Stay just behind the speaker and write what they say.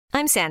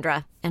I'm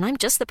Sandra, and I'm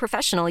just the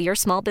professional your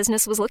small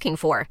business was looking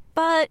for.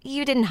 But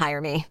you didn't hire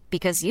me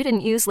because you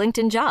didn't use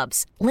LinkedIn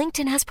Jobs.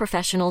 LinkedIn has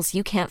professionals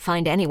you can't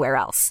find anywhere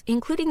else,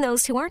 including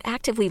those who aren't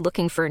actively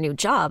looking for a new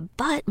job,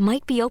 but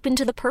might be open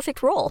to the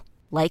perfect role,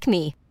 like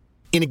me.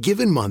 In a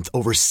given month,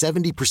 over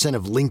 70%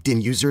 of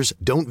LinkedIn users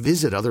don't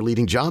visit other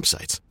leading job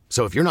sites.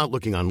 So if you're not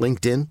looking on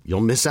LinkedIn,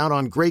 you'll miss out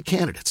on great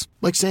candidates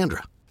like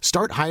Sandra.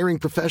 Start hiring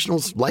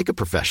professionals like a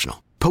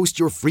professional. Post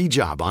your free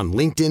job on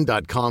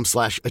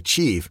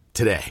linkedin.com/achieve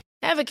today.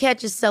 Ever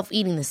catch yourself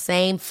eating the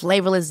same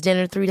flavorless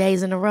dinner 3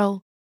 days in a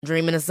row?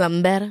 Dreaming of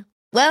something better?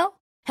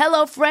 Well,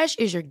 HelloFresh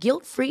is your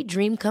guilt-free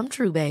dream come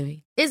true,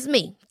 baby. It's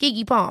me,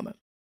 Keke Palmer.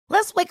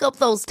 Let's wake up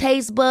those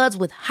taste buds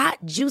with hot,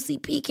 juicy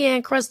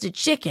pecan-crusted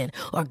chicken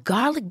or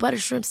garlic butter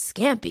shrimp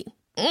scampi.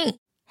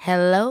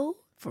 Hello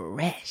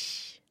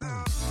Fresh.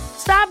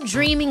 Stop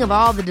dreaming of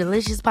all the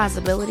delicious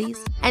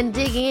possibilities and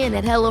dig in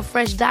at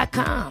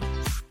HelloFresh.com.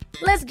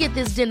 Let's get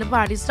this dinner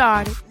party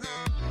started.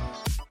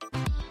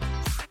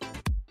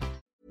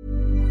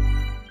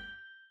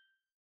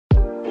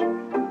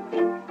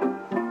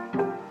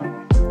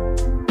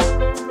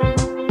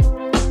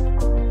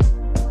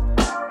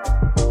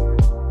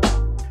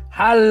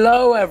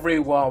 Hello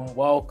everyone,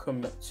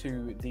 welcome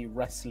to the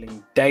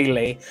Wrestling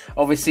Daily.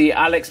 Obviously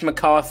Alex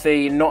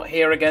McCarthy not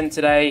here again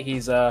today.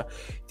 He's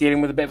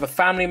dealing with a bit of a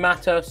family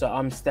matter, so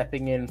I'm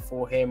stepping in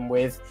for him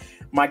with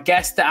my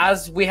guest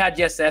as we had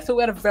yesterday. I thought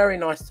we had a very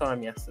nice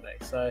time yesterday,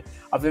 so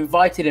I've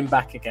invited him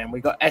back again.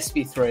 We got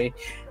SB3.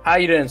 How are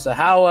you doing, sir?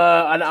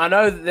 I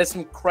know that there's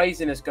some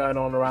craziness going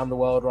on around the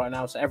world right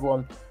now, so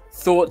everyone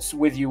thoughts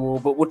with you all,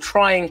 but we'll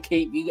try and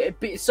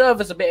serve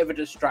as a bit of a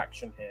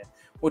distraction here.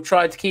 We'll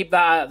try to keep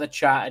that out of the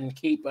chat and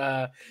keep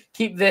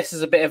this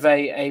as a bit of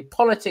a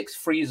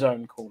politics-free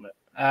zone, call it.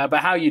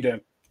 But how are you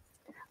doing?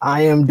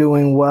 I am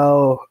doing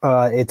well.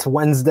 It's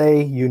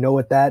Wednesday. You know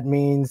what that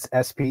means.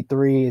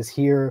 SP3 is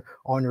here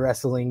on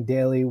Wrestling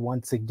Daily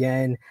once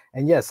again.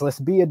 And yes,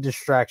 let's be a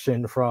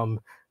distraction from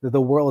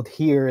the world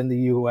here in the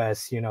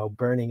U.S.,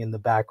 burning in the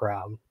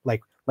background,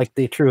 like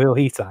the True Hill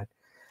Heat sign.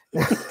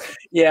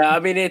 Yeah, I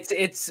mean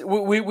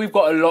we've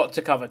got a lot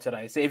to cover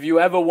today. So if you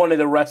ever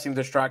wanted a wrestling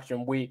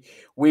distraction,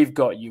 we've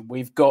got you.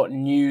 We've got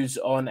news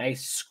on a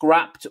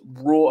scrapped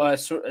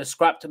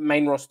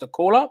main roster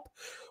call up.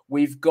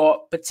 We've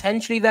got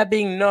potentially there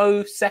being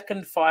no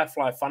second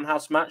Firefly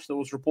Funhouse match that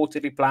was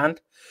reportedly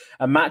planned.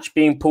 A match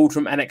being pulled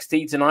from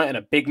NXT tonight, and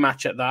a big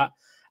match at that.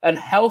 And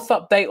health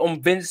update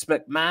on Vince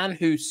McMahon,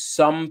 who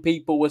some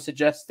people were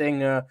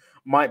suggesting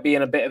might be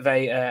in a bit of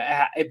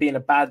a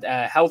bad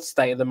health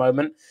state at the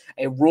moment.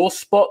 A Raw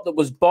spot that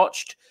was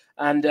botched,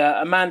 and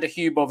Amanda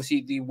Huber,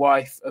 obviously the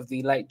wife of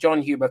the late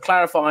John Huber,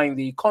 clarifying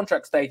the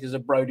contract status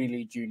of Brody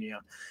Lee Jr.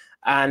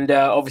 And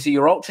obviously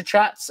your Ultra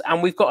Chats,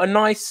 and we've got a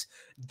nice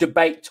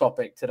debate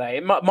topic today.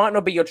 It might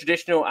not be your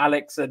traditional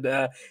Alex and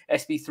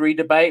SB3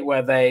 debate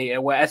where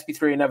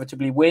SB3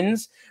 inevitably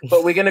wins,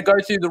 but we're going to go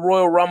through the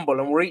Royal Rumble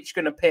and we're each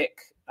going to pick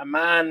a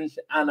man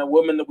and a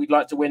woman that we'd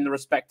like to win the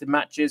respective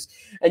matches,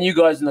 and you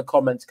guys in the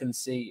comments can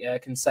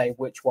say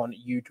which one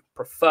you'd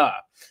prefer.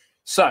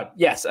 So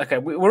yes, okay,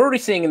 we're already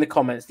seeing in the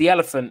comments the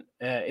elephant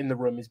in the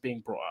room is being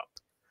brought up.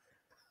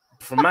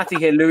 From Matty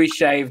here, Louis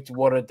shaved,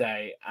 what a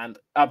day, and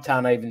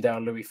Uptown Avondale,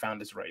 Louis found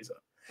his razor.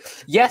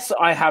 Yes,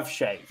 I have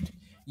shaved.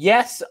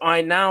 Yes,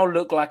 I now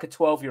look like a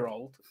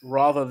 12-year-old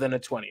rather than a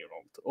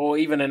 20-year-old, or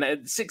even a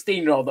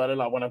 16-year-old that I look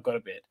like when I've got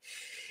a beard.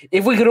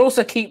 If we could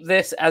also keep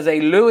this as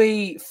a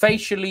Louis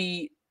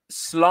facially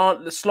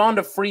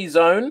slander-free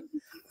zone,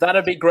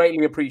 that'd be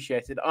greatly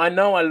appreciated. I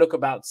know I look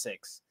about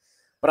 6,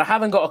 but I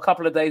haven't got a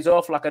couple of days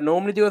off like I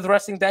normally do with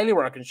Wrestling Daily,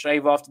 where I can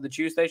shave after the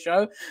Tuesday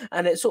show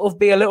and it sort of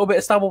be a little bit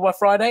of stubble by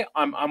Friday.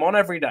 I'm on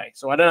every day,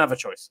 so I don't have a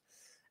choice.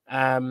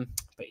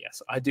 But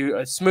yes, I do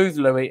a smooth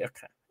Louis.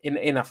 Okay,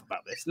 enough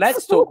about this.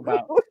 Let's talk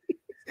about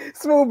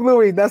Smooth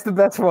Louis. That's the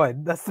best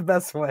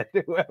one.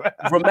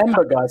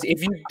 Remember, guys,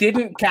 if you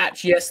didn't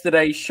catch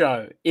yesterday's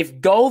show,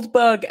 if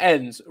Goldberg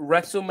ends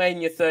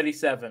WrestleMania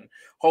 37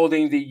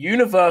 holding the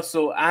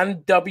Universal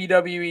and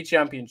WWE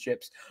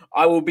championships,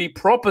 I will be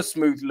proper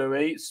Smooth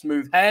Louis,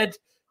 smooth head,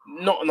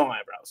 not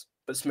eyebrows,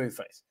 but smooth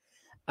face.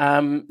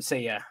 So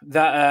yeah,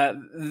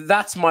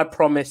 that's my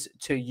promise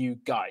to you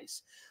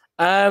guys.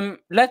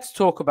 Let's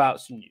talk about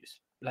some news.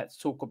 Let's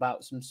talk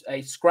about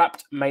a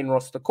scrapped main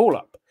roster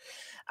call-up.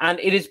 And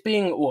it is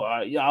being,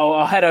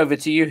 I'll head over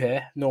to you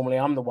here. Normally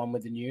I'm the one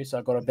with the news, so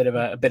I got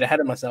a bit ahead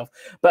of myself.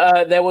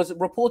 But there was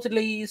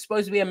reportedly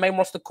supposed to be a main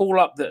roster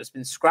call-up that has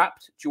been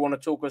scrapped. Do you want to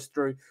talk us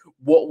through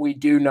what we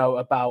do know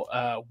about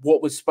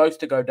what was supposed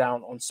to go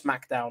down on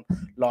SmackDown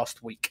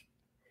last week?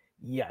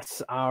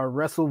 Yes, our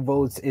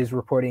WrestleVotes is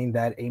reporting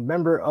that a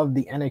member of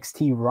the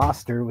NXT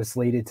roster was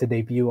slated to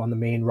debut on the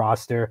main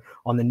roster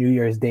on the New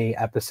Year's Day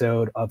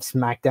episode of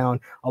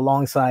SmackDown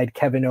alongside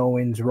Kevin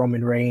Owens,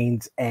 Roman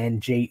Reigns,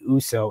 and Jey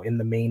Uso in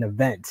the main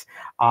event.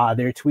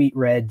 Their tweet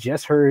read,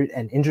 "Just heard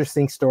an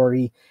interesting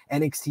story.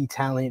 NXT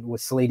talent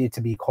was slated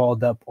to be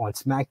called up on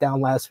SmackDown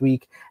last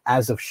week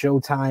as of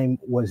Showtime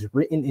was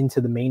written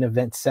into the main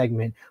event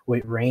segment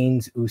with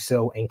Reigns,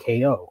 Uso, and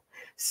KO.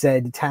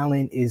 said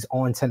talent is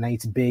on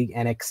tonight's big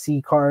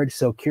NXT card.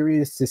 So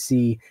curious to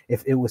see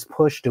if it was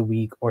pushed a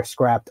week or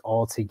scrapped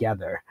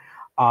altogether.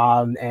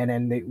 And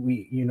then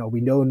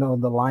we don't know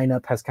the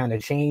lineup has kind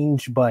of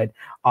changed, but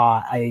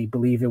I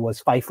believe it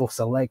was Fightful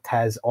Select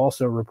has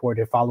also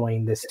reported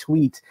following this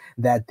tweet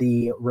that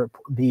the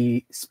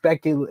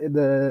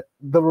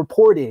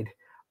reported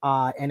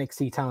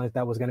NXT talent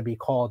that was going to be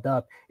called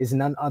up is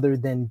none other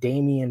than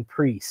Damian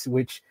Priest,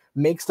 which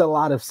makes a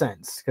lot of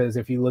sense because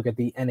if you look at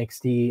the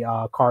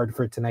NXT card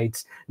for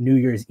tonight's New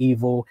Year's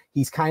Evil,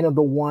 he's kind of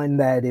the one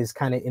that is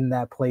kind of in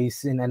that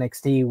place in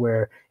NXT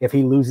where if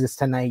he loses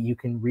tonight, you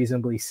can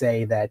reasonably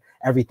say that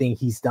everything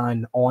he's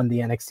done on the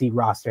NXT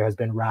roster has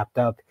been wrapped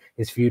up.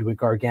 His feud with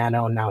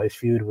Gargano, now his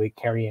feud with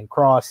Karrion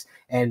Kross,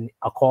 and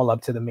a call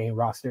up to the main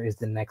roster is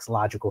the next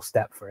logical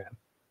step for him.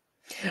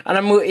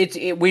 And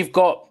we've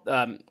got,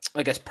 I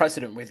guess,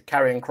 precedent with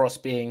Karrion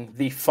Kross being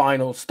the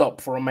final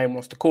stop for a main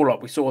roster call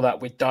up. We saw that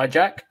with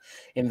Dijak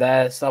in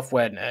their stuff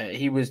when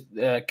he was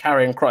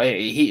Karrion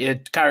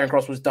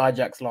Kross was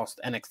Dijak's last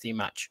NXT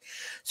match.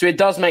 So it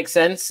does make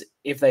sense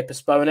if they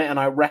postpone it, and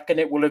I reckon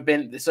it will have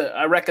been.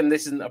 I reckon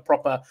this isn't a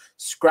proper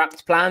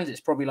scrapped plan.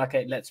 It's probably like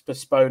let's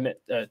postpone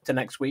it to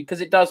next week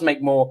because it does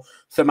make more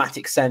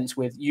thematic sense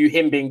with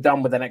him being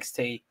done with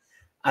NXT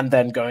and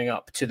then going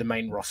up to the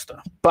main roster.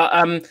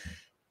 But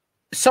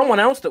someone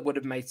else that would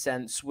have made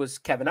sense was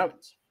Kevin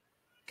Owens.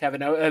 Tommaso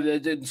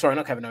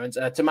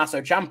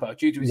Ciampa,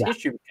 due to his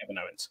issue with Kevin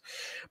Owens.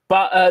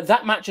 But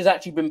that match has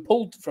actually been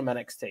pulled from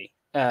NXT,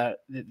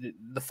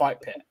 the Fight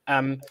Pit.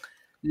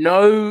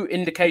 No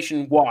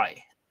indication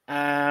why.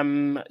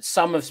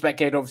 Some have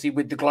speculated, obviously,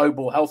 with the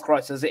global health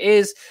crisis as it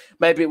is,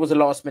 maybe it was a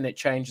last-minute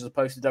change as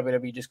opposed to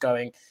WWE just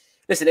going,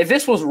 listen, if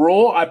this was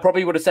Raw, I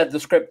probably would have said the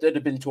script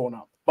had been torn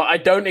up. But I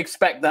don't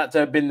expect that to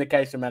have been the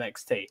case from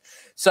NXT.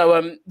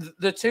 So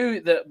the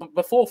two that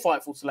before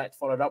Fightful Select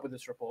followed up with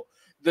this report,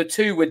 the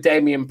two were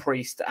Damian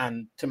Priest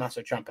and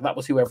Tommaso Ciampa. That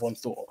was who everyone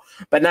thought.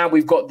 But now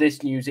we've got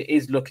this news. It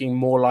is looking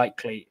more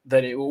likely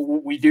that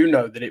we do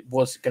know that it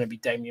was going to be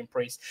Damian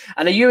Priest.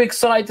 And are you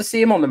excited to see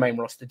him on the main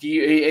roster?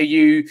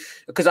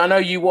 Because I know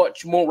you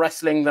watch more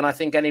wrestling than I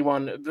think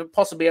anyone,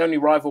 possibly only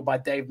rivaled by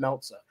Dave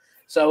Meltzer.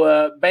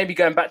 So maybe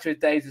going back to his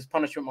days as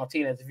Punishment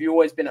Martinez, have you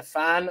always been a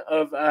fan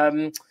of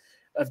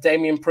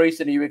Damian Priest,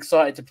 and are you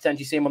excited to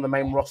potentially see him on the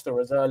main roster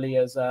as early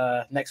as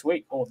next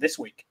week or this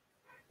week?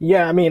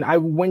 Yeah, I mean, I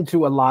went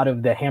to a lot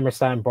of the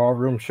Hammerstein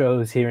Ballroom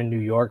shows here in New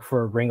York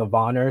for Ring of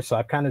Honor, so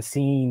I've kind of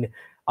seen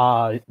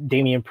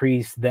Damian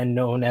Priest, then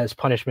known as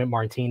Punishment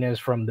Martinez,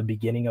 from the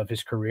beginning of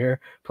his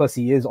career. Plus,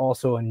 he is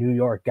also a New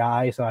York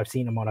guy, so I've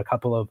seen him on a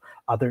couple of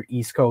other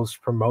East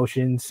Coast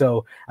promotions.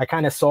 So I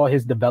kind of saw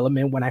his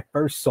development. When I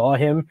first saw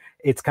him,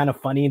 it's kind of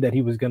funny that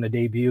he was going to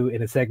debut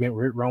in a segment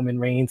with Roman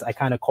Reigns. I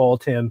kind of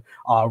called him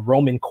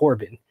Roman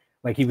Corbin.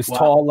 Like he was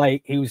tall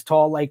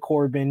like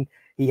Corbin.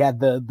 He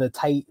had the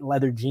tight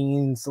leather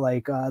jeans,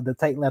 like the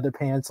tight leather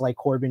pants like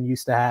Corbin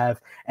used to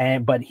have.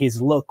 But his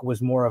look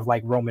was more of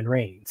like Roman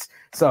Reigns.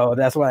 So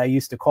that's what I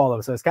used to call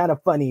him. So it's kind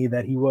of funny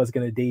that he was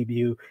going to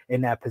debut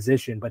in that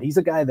position. But he's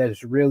a guy that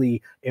has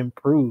really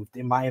improved.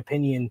 In my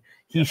opinion,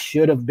 he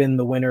should have been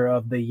the winner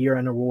of the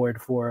year-end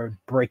award for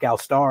breakout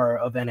star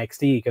of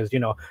NXT because,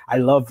 I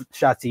love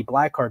Shotzi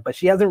Blackheart, but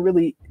she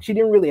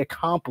didn't really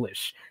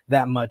accomplish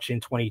that much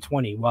in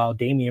 2020. While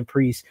Damian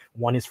Priest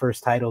won his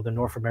first title, the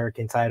North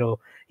American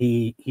title,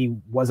 he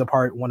was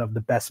one of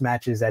the best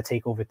matches at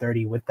TakeOver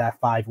 30 with that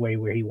 5-way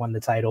where he won the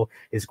title.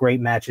 His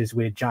great matches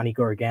with Johnny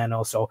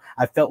Gargano. So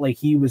I felt like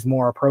he was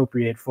more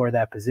appropriate for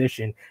that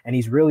position, and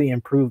he's really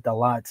improved a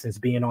lot since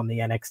being on the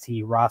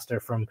NXT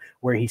roster from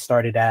where he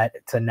started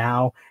at to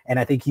now. And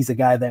I think he's a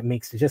guy that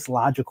makes just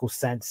logical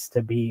sense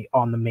to be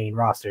on the main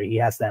roster. He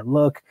has that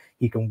look,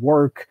 he can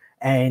work,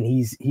 and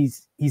he's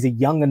a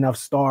young enough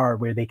star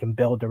where they can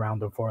build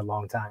around him for a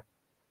long time.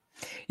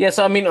 Yes,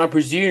 I mean, I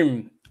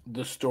presume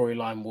the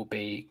storyline will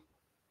be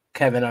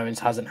Kevin Owens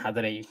hasn't had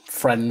any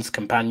friends,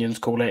 companions,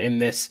 call it, in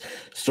this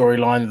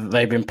storyline that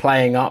they've been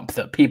playing up,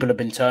 that people have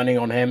been turning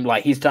on him.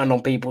 Like, he's turned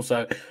on people,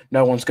 so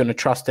no one's going to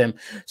trust him.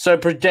 So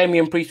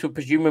Damian Priest would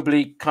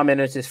presumably come in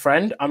as his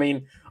friend. I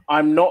mean,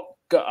 I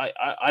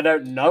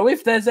don't know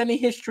if there's any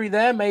history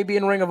there, maybe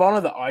in Ring of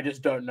Honor that I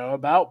just don't know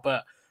about,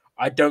 but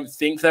I don't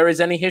think there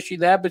is any history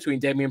there between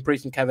Damian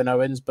Priest and Kevin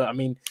Owens. But I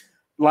mean,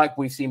 like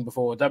we've seen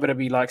before,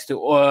 WWE likes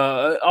to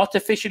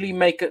artificially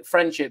make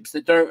friendships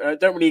that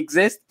don't really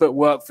exist but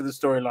work for the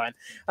storyline.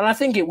 And I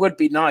think it would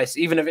be nice,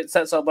 even if it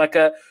sets up like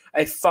a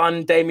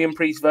fun Damian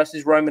Priest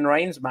versus Roman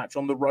Reigns match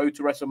on the road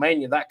to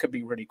WrestleMania. That could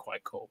be really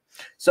quite cool.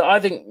 So I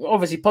think,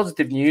 obviously,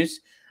 positive news.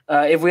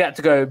 If we had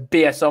to go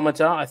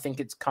BS-ometer, I think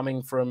it's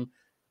coming from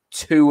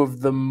two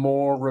of the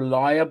more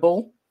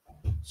reliable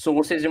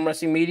sources in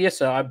wrestling media.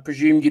 So I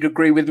presume you'd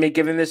agree with me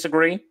giving this a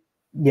green?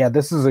 Yeah,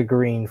 this is a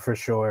green for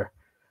sure.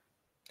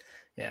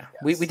 Yeah,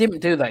 Yes. we didn't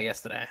do that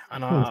yesterday,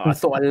 and I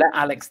thought I let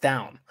Alex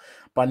down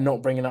by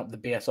not bringing up the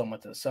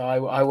BSometer. So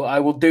I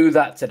will do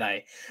that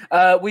today.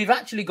 We've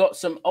actually got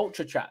some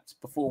Ultra Chats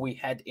before we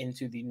head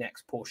into the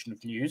next portion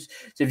of news.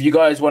 So if you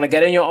guys want to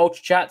get in your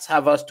Ultra Chats,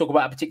 have us talk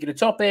about a particular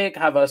topic,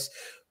 have us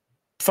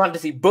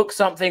fantasy book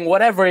something,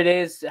 whatever it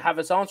is, have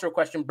us answer a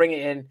question, bring it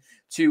in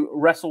to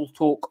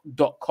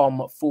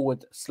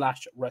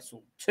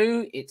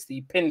wrestletalk.com/wrestle2. It's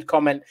the pinned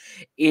comment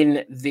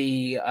in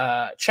the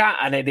chat,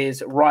 and it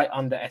is right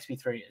under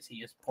SP3 as he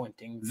is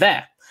pointing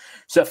there.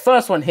 So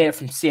first one here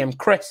from CM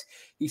Chris.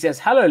 He says,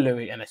 hello,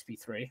 Louis and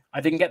SP3.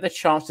 I didn't get the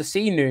chance to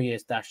see New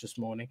Year's Dash this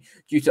morning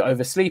due to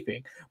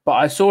oversleeping, but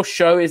I saw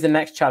Sho is the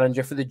next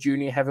challenger for the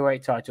junior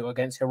heavyweight title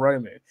against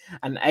Hiromu,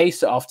 and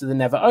Ace after the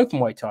Never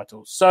Openweight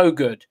title. So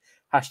good.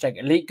 Hashtag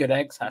Elite Good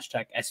Eggs,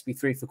 hashtag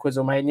SP3 for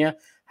Quizzlemania,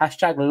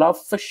 hashtag Love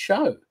for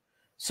Show.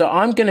 So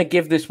I'm going to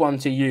give this one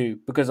to you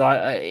because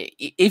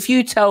if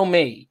you tell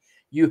me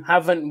you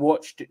haven't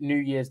watched New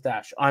Year's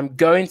Dash, I'm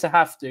going to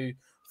have to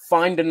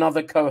find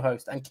another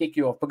co-host and kick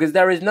you off because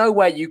there is no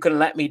way you can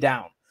let me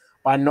down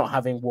by not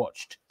having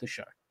watched the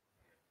show.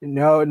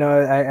 No,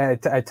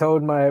 I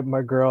told my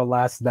girl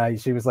last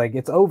night, she was like,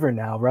 it's over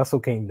now,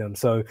 Wrestle Kingdom.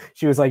 So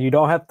she was like, you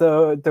don't have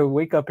to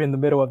wake up in the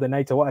middle of the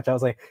night to watch. I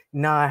was like,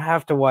 nah, I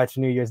have to watch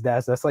New Year's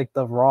Dash. That's like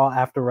the Raw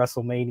after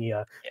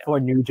WrestleMania for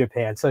New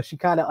Japan. So she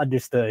kind of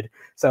understood.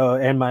 So,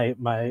 and my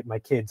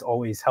kids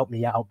always help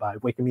me out by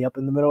waking me up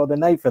in the middle of the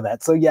night for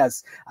that. So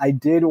yes, I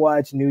did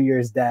watch New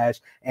Year's Dash,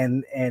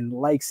 and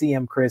like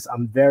CM Chris,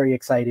 I'm very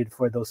excited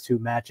for those two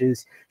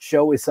matches.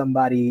 Sho is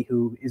somebody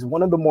who is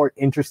one of the more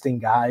interesting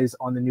guys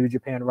on the New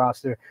Japan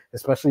roster,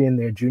 especially in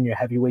their junior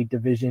heavyweight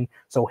division.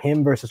 So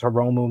him versus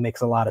Hiromu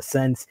makes a lot of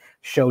sense.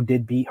 Sho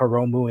did beat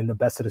Hiromu in the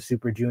Best of the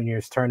Super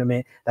Juniors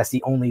tournament. That's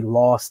the only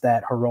loss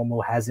that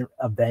Hiromu hasn't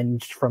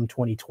avenged from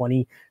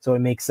 2020. So it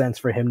makes sense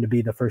for him to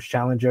be the first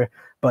challenger.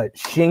 But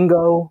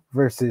Shingo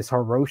versus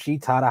Hiroshi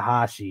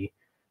Tanahashi,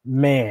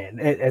 man,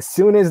 as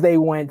soon as they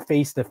went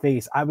face to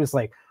face, I was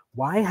like,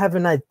 why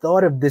haven't I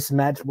thought of this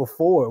match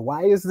before?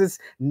 Why has this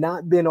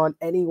not been on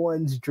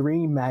anyone's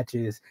dream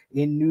matches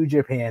in New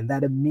Japan?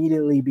 That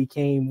immediately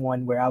became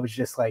one where I was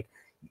just like,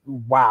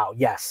 wow,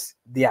 yes,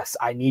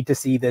 I need to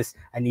see this.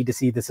 I need to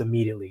see this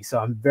immediately. So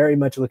I'm very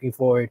much looking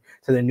forward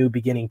to the New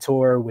Beginning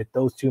tour with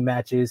those two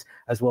matches,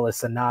 as well as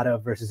Sonata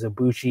versus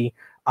Ibushi.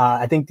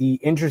 I think the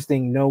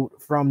interesting note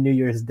from New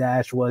Year's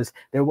Dash was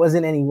there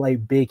wasn't any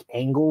like big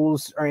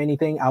angles or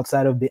anything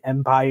outside of the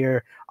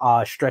Empire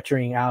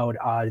stretching out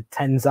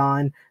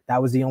Tenzan.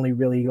 That was the only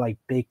really like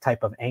big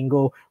type of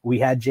angle. We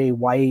had Jay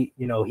White,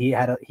 you know, he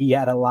had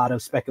a lot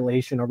of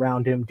speculation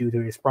around him due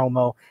to his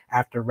promo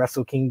after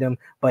Wrestle Kingdom,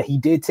 but he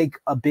did take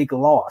a big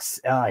loss.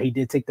 He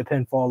did take the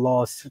pinfall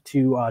loss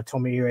to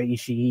Tomohiro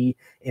Ishii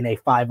in a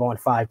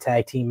 5-on-5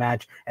 tag team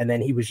match, and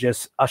then he was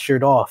just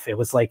ushered off. It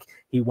was like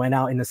he went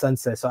out in the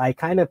sunset. So I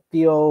kind of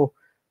feel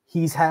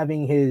he's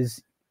having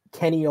his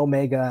Kenny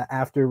Omega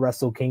after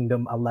Wrestle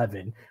Kingdom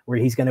 11, where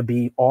he's going to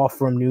be off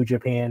from New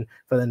Japan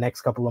for the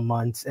next couple of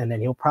months, and then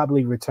he'll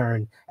probably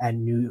return at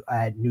New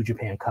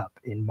Japan Cup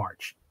in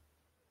March.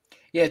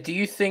 Yeah, do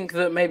you think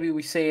that maybe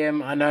we see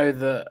him? I know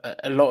that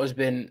a lot has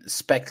been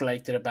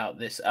speculated about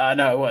this.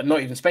 Well,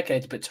 not even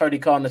speculated, but Tony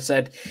Khan has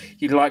said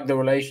he'd like the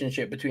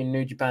relationship between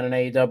New Japan and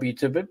AEW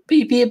to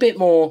be a bit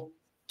more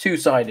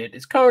two-sided.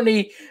 It's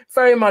currently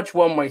very much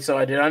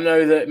one-way-sided. I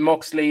know that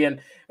Moxley and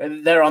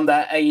they're on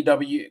their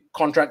AEW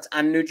contracts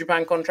and New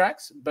Japan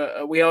contracts,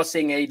 but we are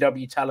seeing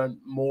AEW talent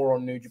more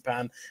on New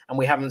Japan, and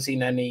we haven't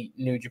seen any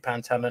New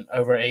Japan talent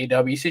over at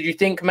AEW. So do you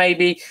think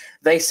maybe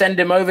they send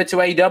him over to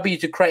AEW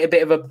to create a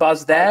bit of a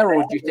buzz there,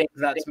 or do you think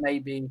that's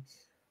maybe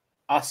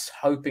us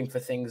hoping for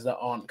things that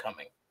aren't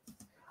coming?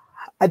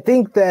 I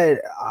think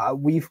that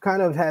we've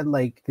kind of had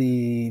like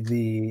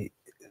the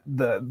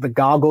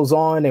goggles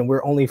on, and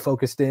we're only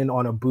focused in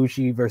on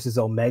Ibushi versus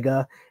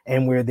Omega,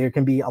 and where there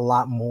can be a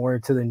lot more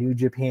to the New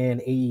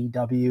Japan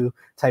AEW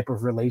type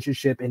of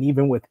relationship. And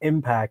even with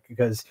Impact,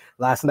 because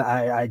last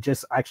night I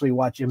just actually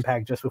watched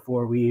Impact just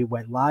before we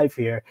went live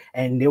here,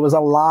 and there was a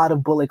lot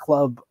of Bullet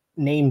Club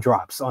name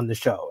drops on the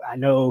show. I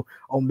know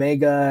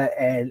Omega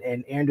and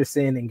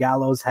Anderson and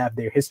Gallows have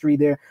their history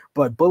there,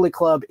 but Bullet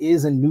Club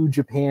is a New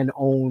Japan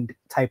owned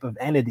type of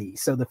entity.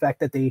 So the fact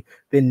that they've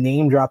been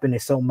name dropping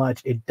it so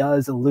much, it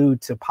does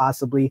allude to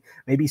possibly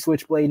maybe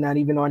Switchblade not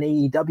even on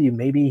AEW.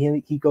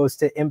 Maybe he goes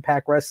to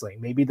Impact Wrestling.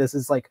 Maybe this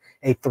is like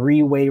a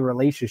three-way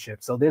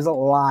relationship. So there's a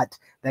lot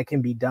that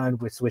can be done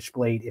with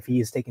Switchblade if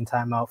he is taking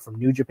time out from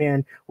New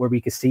Japan, where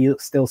we could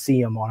still see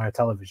him on our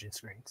television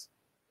screens.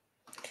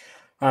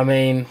 I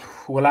mean,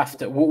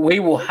 we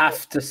will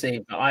have to see,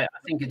 but I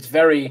think it's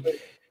very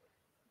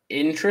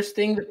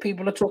interesting that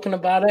people are talking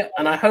about it,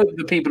 and I hope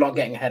that people aren't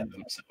getting ahead of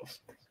themselves,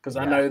 because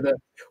I know that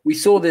we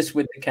saw this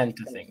with the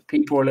Kenta thing.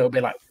 People were a little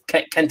bit like,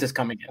 Kenta's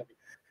coming in.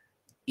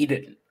 He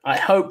didn't. I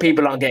hope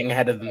people aren't getting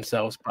ahead of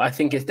themselves, but I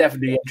think it's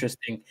definitely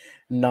interesting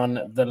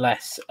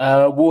nonetheless.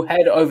 We'll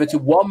head over to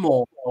one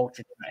more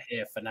Ultra Chat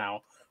here for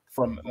now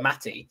from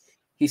Matty.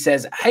 He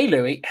says, hey,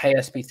 Louis, hey,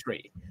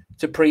 SP3.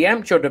 to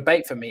preempt your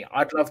debate for me,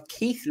 I'd love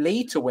Keith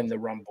Lee to win the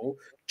Rumble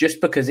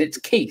just because it's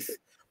Keith.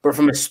 But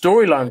from a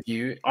storyline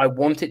view, I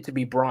want it to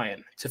be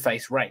Bryan to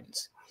face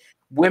Reigns.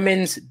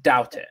 Women's,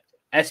 doubt it.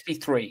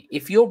 SP3,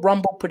 if your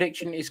Rumble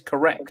prediction is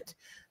correct,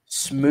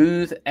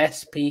 smooth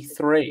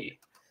SP3.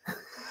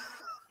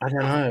 I don't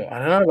know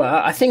about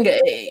that. I think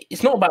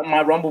it's not about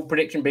my Rumble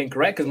prediction being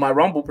correct because my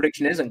Rumble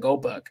prediction isn't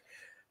Goldberg,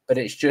 but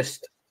it's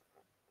just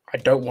I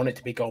don't want it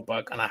to be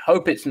Goldberg, and I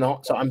hope it's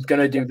not. So I'm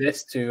going to do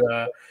this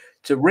to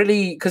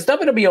really, because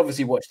WWE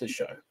obviously watch the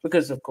show,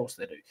 because of course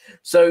they do.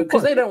 So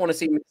because they don't want to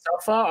see me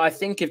suffer, I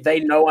think if they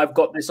know I've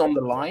got this on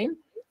the line,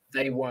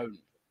 they won't.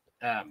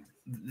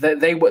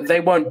 They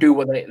won't do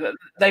what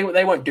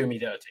they won't do me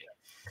dirty.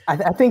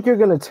 I think you're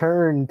going to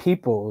turn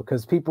people,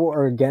 because people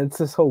are against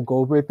this whole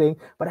Goldberg thing.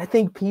 But I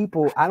think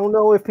I don't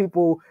know if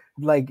people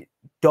like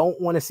don't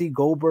want to see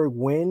Goldberg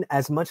win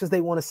as much as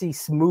they want to see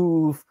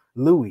smooth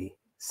Louis.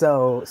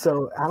 So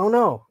I don't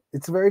know.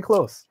 It's very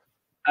close.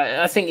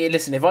 I think,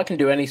 listen, if I can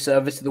do any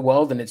service to the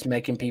world and it's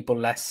making people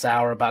less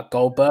sour about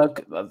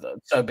Goldberg,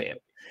 so be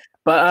it.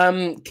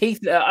 But Keith,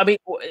 I mean,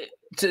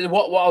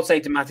 what I'll say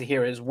to Matty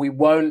here is we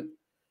won't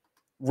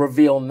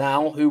reveal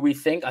now who we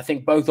think. I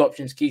think both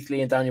options, Keith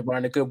Lee and Daniel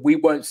Bryan, are good. We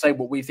won't say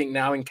what we think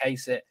now in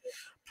case it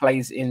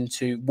plays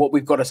into what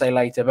we've got to say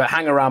later. But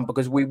hang around,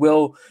 because we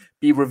will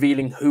be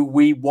revealing who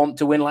we want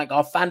to win, like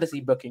our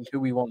fantasy booking, who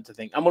we want to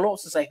think. And we'll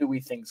also say who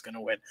we think is going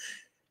to win.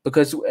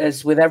 Because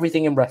as with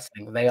everything in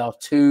wrestling, they are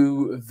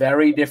two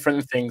very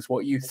different things,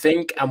 what you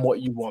think and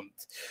what you want.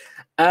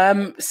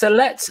 So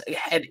let's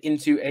head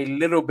into a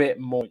little bit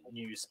more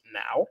news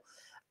now.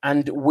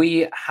 And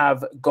we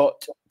have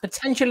got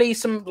potentially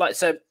some,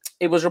 so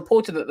it was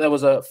reported that there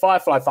was a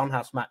Firefly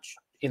Funhouse match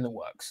in the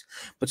works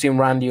between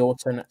Randy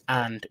Orton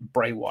and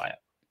Bray Wyatt.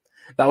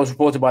 That was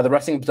reported by the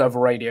Wrestling Observer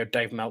Radio,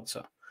 Dave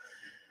Meltzer.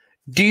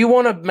 Do you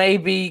want to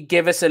maybe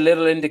give us a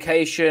little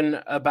indication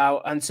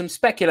about, and some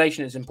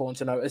speculation is important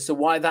to know, as to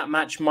why that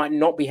match might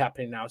not be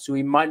happening now? So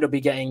we might not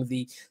be getting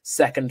the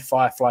second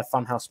Firefly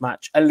Funhouse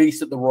match, at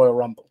least at the Royal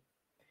Rumble.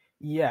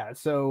 Yeah,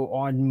 so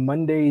on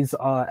Monday's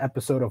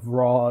episode of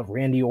Raw,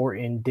 Randy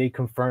Orton did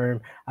confirm,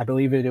 I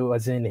believe it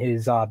was in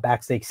his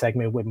backstage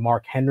segment with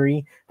Mark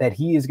Henry, that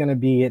he is going to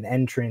be an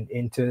entrant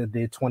into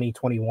the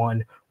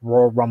 2021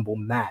 Royal Rumble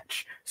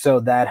match. So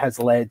that has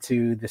led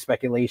to the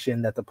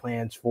speculation that the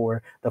plans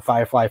for the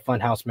Firefly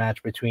Funhouse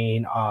match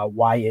between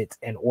Wyatt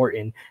and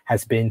Orton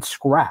has been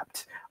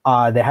scrapped.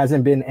 There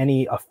hasn't been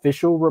any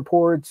official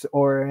reports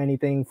or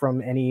anything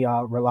from any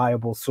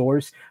reliable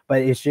source,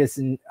 but it's just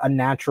a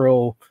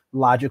natural,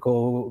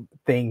 logical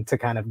thing to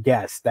kind of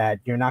guess that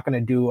you're not going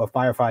to do a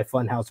Firefly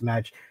Funhouse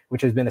match,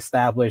 which has been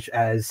established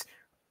as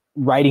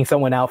writing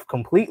someone out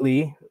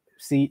completely.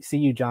 See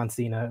you, John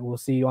Cena. We'll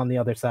see you on the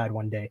other side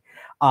one day.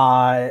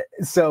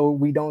 So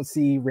we don't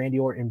see Randy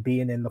Orton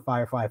being in the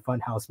Firefly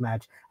Funhouse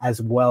match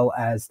as well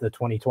as the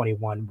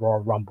 2021 Royal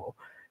Rumble.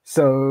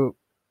 So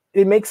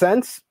it makes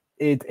sense.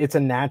 It's a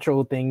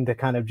natural thing to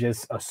kind of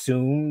just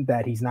assume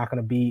that he's not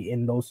going to be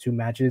in those two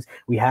matches.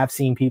 We have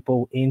seen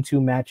people in two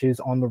matches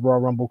on the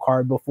Royal Rumble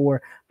card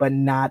before, but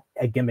not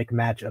a gimmick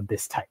match of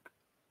this type.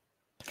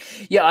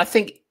 Yeah, I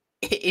think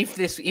if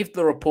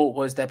the report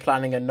was they're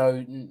planning a no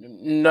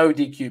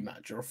DQ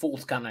match or a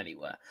false count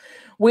anywhere,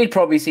 we'd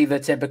probably see the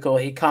typical,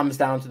 he comes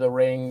down to the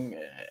ring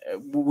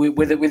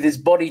with his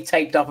body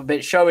taped up a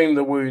bit, showing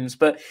the wounds,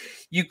 but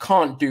you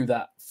can't do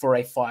that for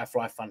a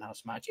Firefly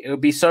Funhouse match. It would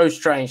be so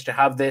strange to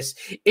have this.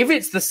 If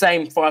it's the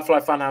same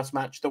Firefly Funhouse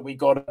match that we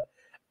got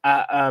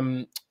at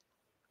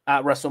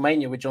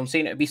WrestleMania with John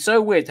Cena, it'd be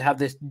so weird to have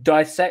this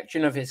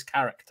dissection of his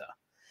character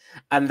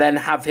and then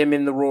have him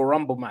in the Royal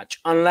Rumble match,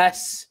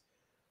 unless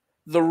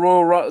the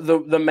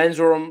men's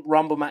Royal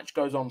Rumble match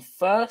goes on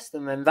first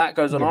and then that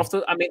goes on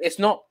after. I mean, it's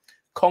not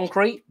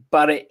concrete,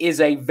 but it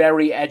is a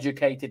very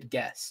educated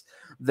guess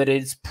that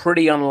it's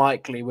pretty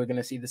unlikely we're going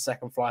to see the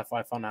second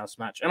Firefly Funhouse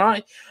match.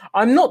 And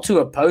I'm not too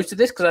opposed to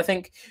this, because I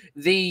think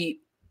the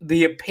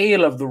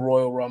appeal of the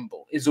Royal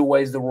Rumble is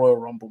always the Royal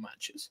Rumble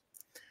matches.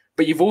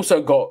 But you've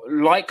also got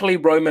likely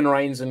Roman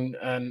Reigns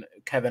and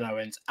Kevin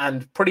Owens,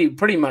 and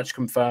pretty much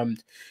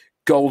confirmed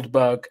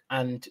Goldberg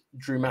and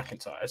Drew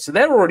McIntyre. So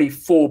they're already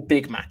 4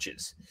 big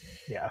matches.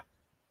 Yeah.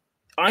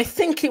 I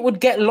think it would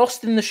get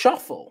lost in the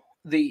shuffle,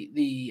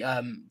 the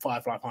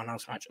Firefly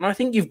Funhouse match. And I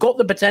think you've got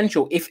the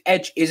potential, if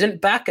Edge isn't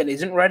back and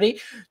isn't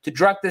ready, to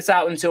drag this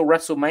out until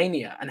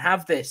WrestleMania and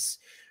have this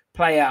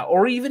play out.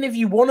 Or even if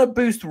you want to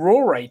boost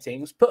Raw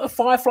ratings, put a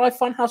Firefly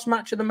Funhouse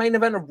match at the main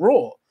event of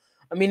Raw.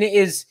 I mean, it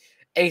is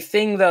a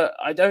thing that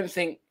I don't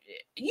think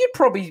you'd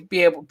probably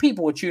be able,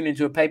 people would tune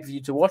into a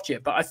pay-per-view to watch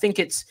it, but I think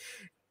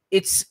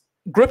it's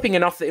gripping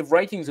enough that if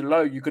ratings are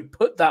low, you could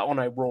put that on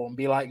a Raw and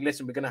be like,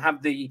 listen, we're going to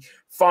have the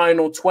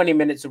final 20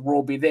 minutes of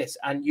Raw be this,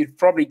 and you'd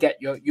probably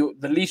get your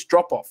the least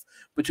drop-off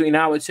between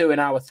hour 2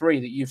 and hour 3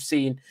 that you've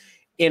seen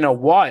in a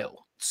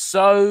while.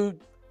 So,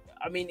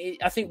 I mean,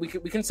 I think we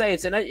can say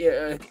it's,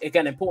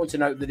 again, important to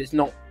note that it's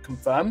not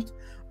confirmed,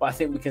 but I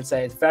think we can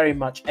say it's very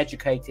much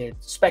educated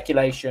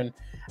speculation,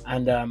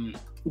 and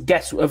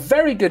a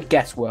very good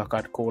guesswork,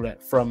 I'd call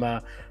it, from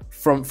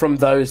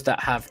those that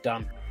have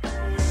done.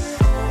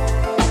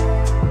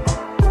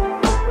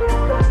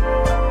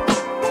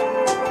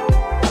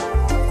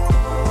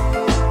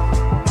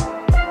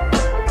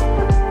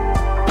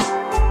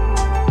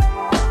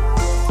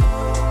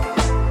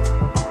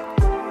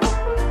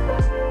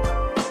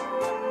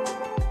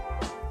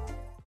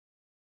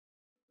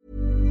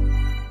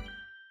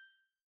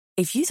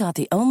 If you thought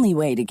the only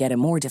way to get a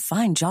more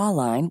defined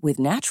jawline with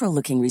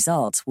natural-looking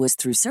results was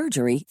through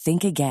surgery,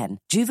 think again.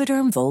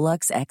 Juvederm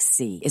Volux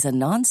XC is a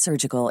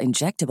non-surgical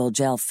injectable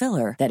gel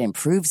filler that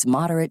improves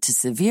moderate to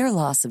severe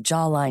loss of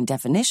jawline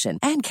definition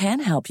and can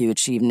help you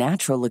achieve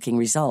natural-looking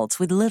results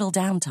with little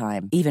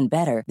downtime. Even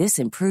better, this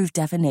improved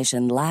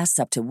definition lasts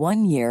up to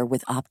 1 year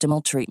with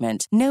optimal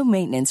treatment. No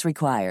maintenance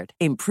required.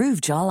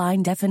 Improve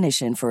jawline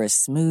definition for a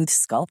smooth,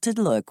 sculpted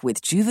look with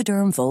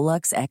Juvederm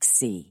Volux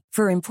XC.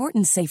 For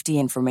important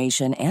safety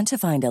information and to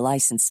find a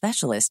licensed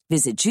specialist,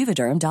 visit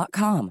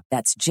Juvederm.com.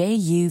 That's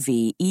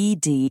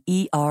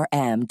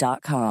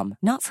JUVEDERM.com.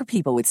 Not for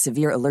people with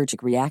severe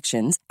allergic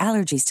reactions,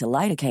 allergies to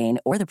lidocaine,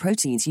 or the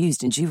proteins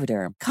used in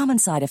Juvederm. Common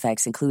side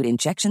effects include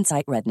injection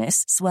site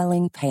redness,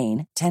 swelling,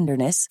 pain,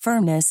 tenderness,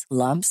 firmness,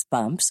 lumps,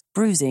 bumps,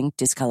 bruising,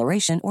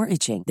 discoloration, or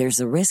itching. There's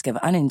a risk of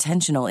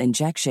unintentional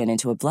injection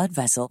into a blood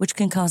vessel, which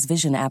can cause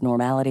vision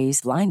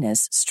abnormalities,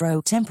 blindness,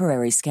 stroke,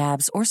 temporary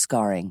scabs, or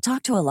scarring.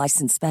 Talk to a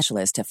licensed specialist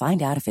to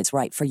find out if it's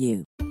right for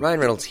you. Ryan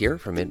Reynolds here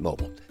from Mint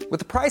Mobile. With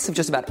the price of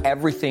just about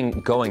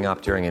everything going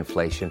up during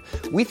inflation,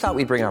 we thought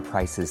we'd bring our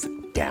prices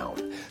down.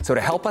 So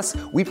to help us,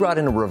 we brought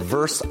in a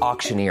reverse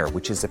auctioneer,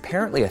 which is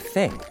apparently a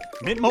thing.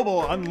 Mint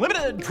Mobile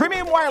Unlimited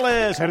Premium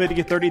Wireless. How to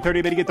get 30,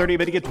 30, bit to get 30,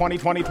 bit to get 20,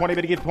 20, 20,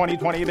 bit to get 20,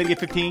 20, bit to get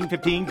 15,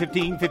 15,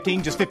 15,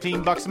 15, just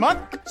 $15 a month?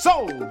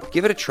 Sold!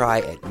 Give it a try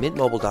at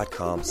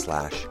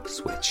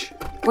mintmobile.com/switch.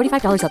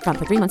 $45 up front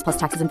for 3 months plus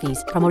taxes and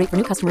fees. Promo rate for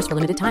new customers for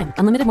limited time.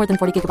 Unlimited more than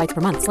 40 gigabytes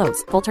per month.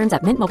 Slows full terms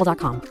at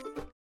mintmobile.com.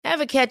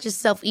 Ever catch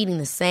yourself eating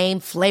the same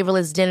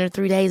flavorless dinner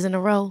 3 days in a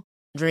row?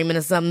 Dreaming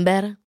of something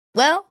better?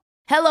 Well,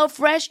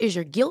 HelloFresh is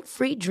your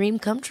guilt-free dream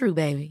come true,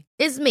 baby.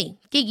 It's me,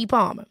 Keke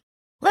Palmer.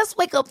 Let's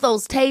wake up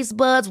those taste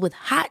buds with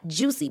hot,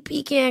 juicy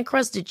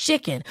pecan-crusted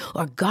chicken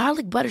or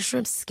garlic butter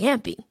shrimp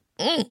scampi.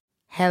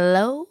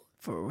 Hello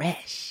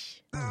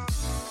Fresh.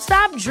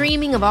 Stop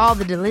dreaming of all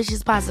the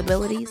delicious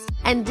possibilities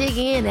and dig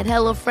in at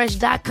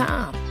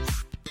HelloFresh.com.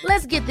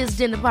 Let's get this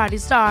dinner party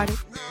started.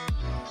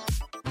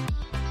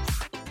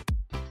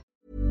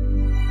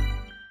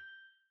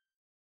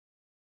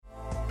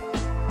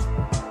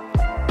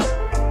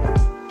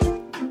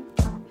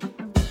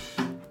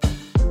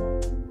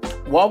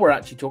 While we're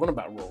actually talking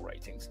about Raw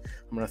ratings,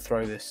 I'm going to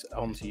throw this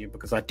onto you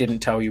because I didn't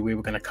tell you we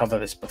were going to cover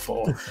this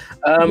before.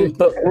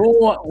 But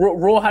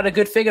Raw had a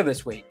good figure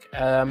this week.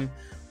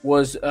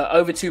 Was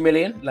over 2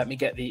 million. Let me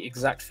get the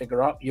exact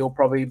figure up. You'll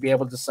probably be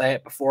able to say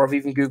it before I've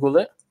even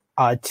Googled it.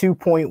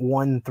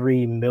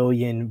 2.13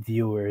 million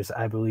viewers,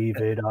 I believe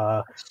it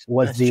was.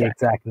 Let's the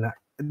exact number.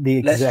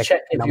 Let's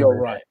check if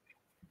you're right.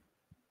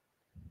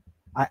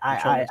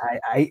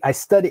 I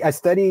study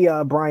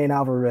Brian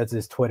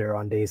Alvarez's Twitter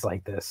on days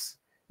like this.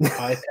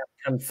 I can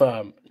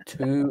confirm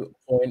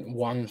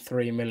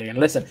 2.13 million.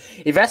 Listen,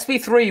 if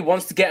SP3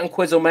 wants to get on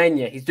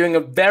Quizzlemania, he's doing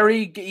a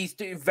very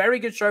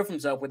good show for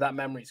himself with that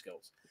memory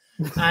skills.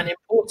 And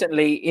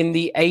importantly, in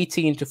the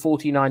 18 to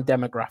 49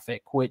 demographic,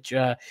 which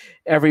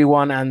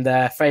everyone and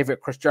their favorite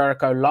Chris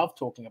Jericho love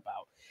talking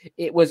about,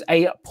 it was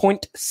a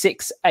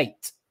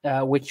 0.68,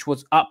 which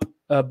was up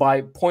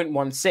by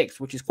 0.16,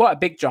 which is quite a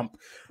big jump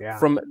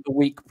from the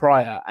week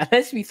prior. And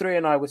SP3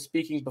 and I were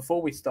speaking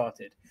before we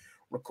started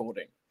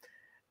recording.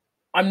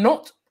 I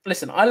love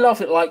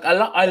it.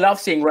 I love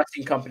seeing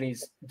wrestling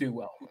companies do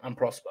well and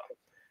prosper.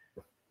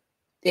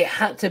 It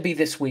had to be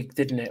this week,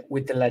 didn't it,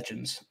 with the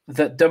Legends?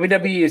 That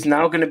WWE is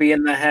now going to be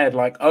in their head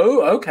like,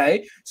 oh,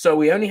 okay, so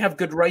we only have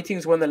good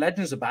ratings when the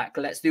Legends are back.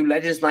 Let's do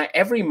Legends Night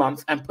every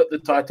month and put the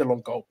title on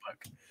Goldberg.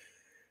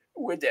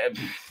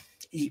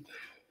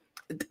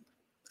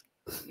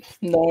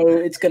 No,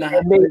 it's going to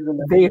happen.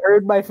 They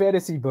heard my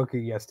fantasy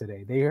booking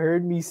yesterday. They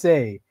heard me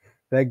say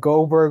that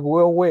Goldberg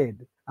will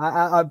win.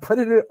 I put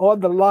it on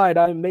the line.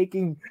 I'm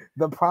making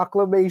the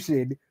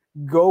proclamation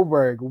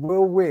Goldberg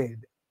will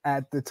win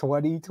at the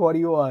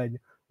 2021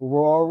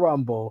 Royal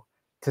Rumble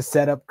to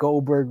set up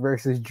Goldberg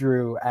versus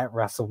Drew at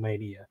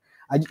WrestleMania.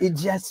 It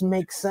just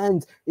makes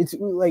sense. It's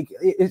like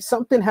if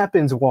something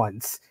happens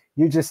once,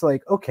 you're just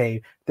like,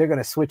 okay, they're going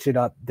to switch it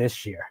up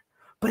this year.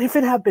 But if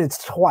it happens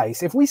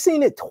twice, if we've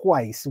seen it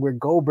twice where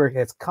Goldberg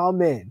has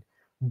come in,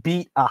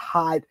 beat a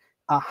hot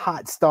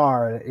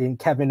star in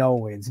Kevin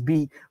Owens,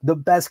 beat the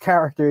best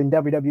character in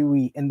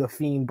WWE in The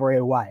Fiend Bray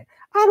Wyatt.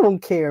 I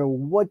don't care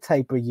what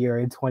type of year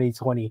in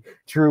 2020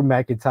 Drew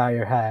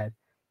McIntyre had.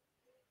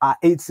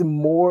 It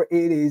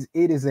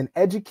is an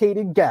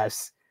educated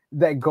guess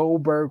that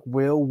Goldberg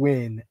will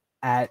win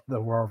at the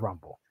Royal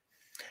Rumble.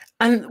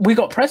 And we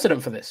got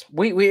precedent for this.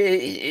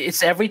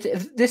 It's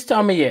this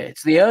time of year.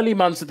 It's the early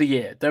months of the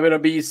year.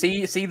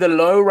 WWE see the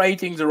low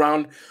ratings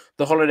around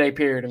the holiday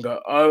period and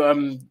go,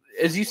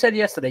 as you said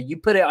yesterday, you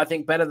put it, I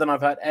think, better than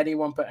I've heard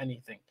anyone put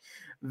anything.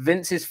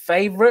 Vince's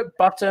favorite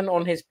button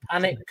on his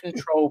Panic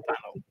control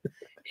panel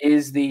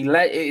is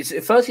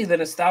firstly the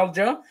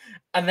nostalgia,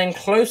 and then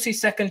closely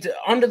second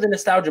under the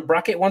nostalgia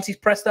bracket. Once he's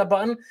pressed that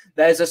button,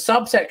 there's a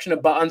subsection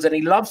of buttons, and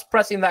he loves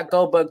pressing that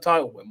Goldberg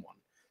title win one.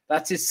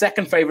 That's his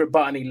second favorite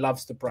button he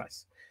loves to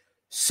press.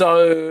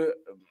 So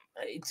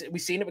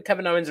we've seen it with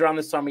Kevin Owens around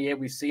this time of year.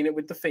 We've seen it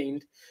with The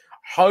Fiend.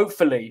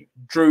 Hopefully,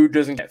 Drew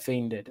doesn't get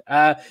fiended.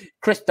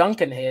 Chris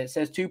Duncan here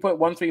says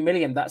 2.13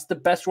 million. That's the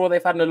best Raw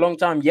they've had in a long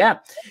time. Yeah,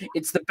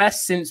 it's the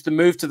best since the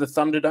move to the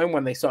Thunderdome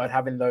when they started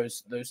having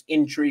those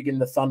intrigue in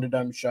the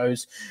Thunderdome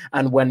shows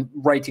and when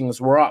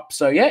ratings were up.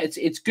 So yeah,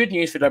 it's good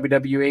news for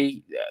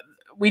WWE.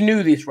 We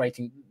knew this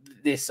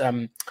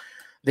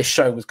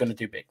show was going to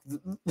do big.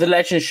 The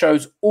Legends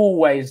shows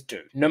always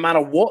do, no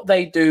matter what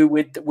they do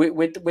with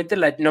the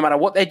Legend, no matter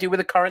what they do with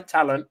the current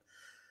talent.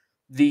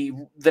 The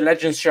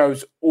Legends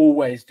shows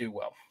always do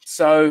well.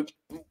 So,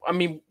 I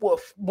mean,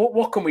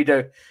 what can we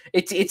do?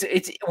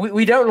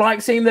 We don't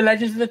like seeing the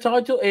Legends in the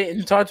title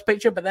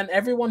picture, but then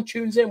everyone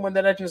tunes in when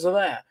the Legends are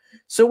there.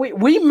 So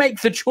we make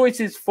the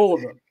choices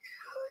for them.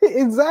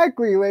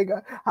 Exactly. Like,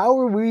 how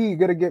are we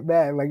gonna get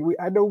mad? Like,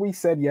 I know we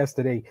said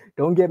yesterday,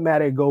 don't get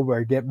mad at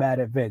Goldberg, get mad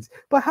at Vince.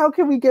 But how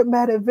can we get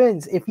mad at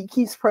Vince if he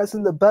keeps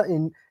pressing the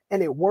button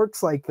and it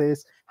works like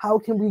this? How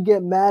can we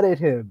get mad at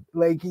him?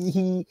 Like,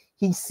 he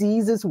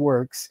sees it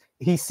works.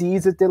 He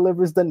sees it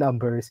delivers the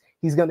numbers.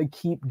 He's gonna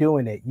keep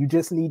doing it. You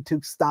just need to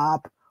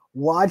stop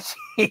watching.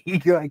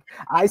 Like,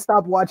 I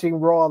stopped watching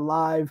Raw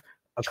live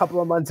a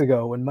couple of months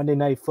ago when Monday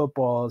Night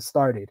Football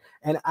started,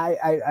 and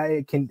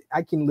I can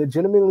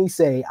legitimately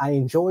say I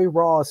enjoy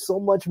Raw so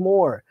much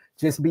more.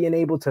 Just being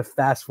able to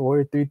fast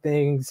forward through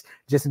things,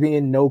 just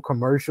being no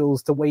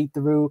commercials to wait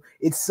through.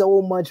 It's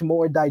so much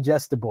more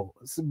digestible.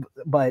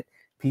 But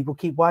people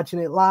keep watching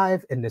it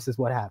live, and this is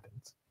what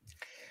happens.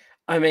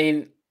 I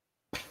mean,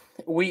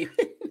 we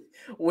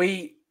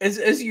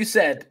as you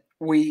said,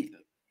 we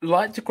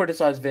like to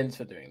criticize Vince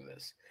for doing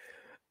this,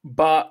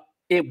 but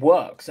it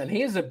works, and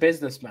he is a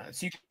businessman,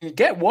 so you can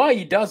get why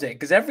he does it.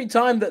 Because every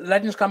time that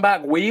Legends come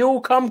back, we all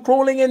come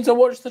crawling in to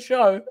watch the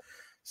show,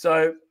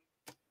 so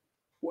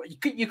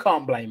you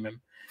can't blame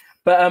him.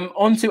 But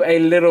on to a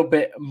little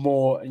bit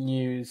more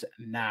news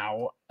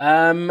now.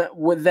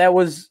 There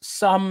was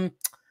some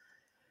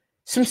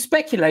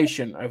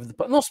speculation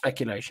not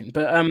speculation,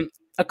 but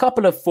a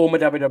couple of former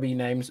WWE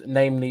names,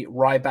 namely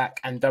Ryback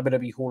and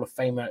WWE Hall of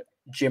Famer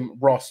Jim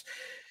Ross,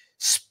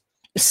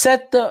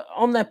 said that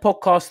on their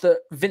podcast that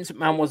Vince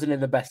McMahon wasn't in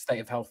the best state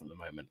of health at the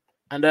moment.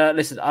 And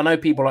listen, I know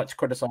people like to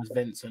criticize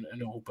Vince and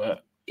all,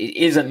 but it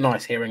isn't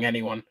nice hearing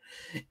anyone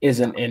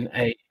isn't in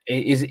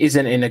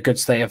a good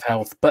state of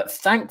health. But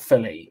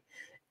thankfully,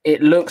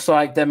 it looks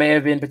like there may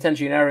have been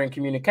potentially an error in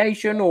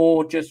communication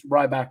or just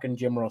Ryback and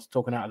Jim Ross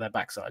talking out of their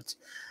backsides.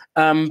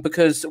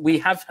 Because we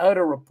have heard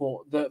a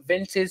report that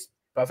Vince is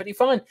perfectly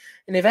fine.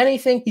 And if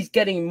anything, he's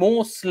getting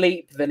more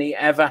sleep than he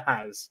ever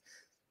has.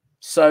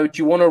 So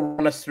do you want to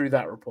run us through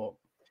that report?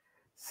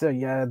 So,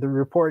 yeah, the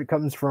report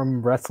comes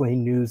from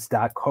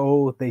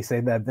WrestlingNews.co. They say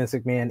that Vince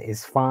McMahon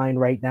is fine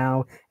right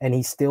now, and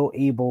he's still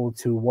able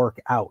to work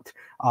out.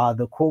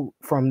 The quote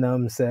from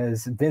them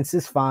says, Vince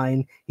is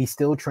fine. He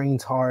still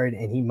trains hard,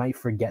 and he might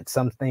forget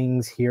some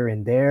things here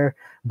and there,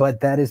 but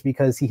that is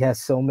because he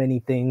has so many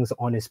things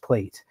on his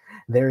plate.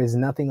 There is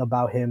nothing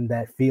about him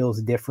that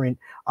feels different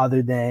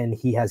other than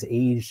he has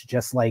aged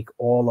just like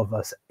all of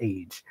us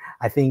age.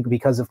 I think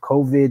because of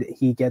COVID,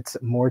 he gets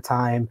more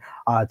time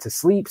to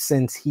sleep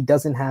since he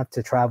doesn't have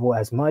to travel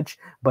as much,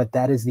 but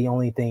that is the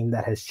only thing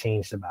that has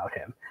changed about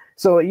him.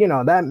 So,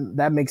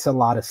 that makes a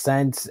lot of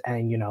sense.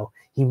 And,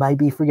 he might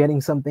be forgetting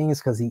some things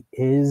because he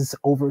is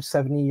over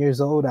 70 years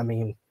old. I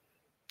mean,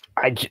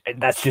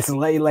 that's just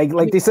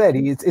like they said,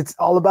 it's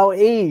all about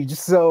age.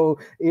 So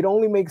it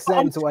only makes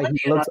sense why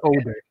he looks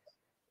older.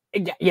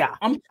 Yeah.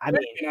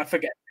 I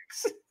forget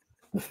things.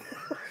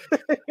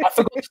 I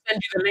forgot to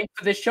send you the link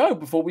for this show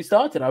before we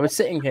started. I was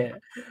sitting here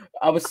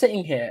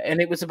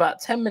and it was about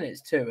 10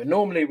 minutes to. And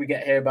normally we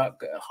get here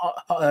about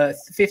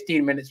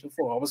 15 minutes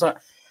before. I was like,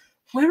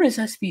 where is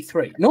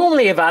SB3?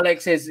 Normally if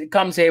Alex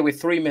comes here with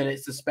 3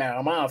 minutes to spare,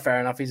 I'm like, fair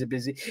enough. He's a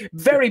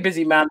very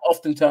busy man,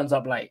 often turns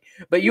up late.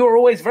 But you're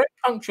always very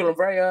punctual and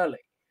very early.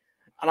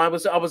 And I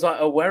was like,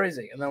 oh, where is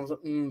he? And I was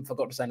like,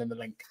 forgot to send him the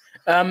link.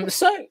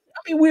 So, I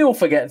mean, we all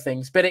forget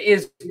things, but it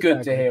is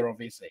good to hear,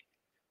 obviously,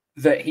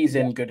 that he's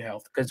in good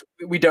health, because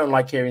we don't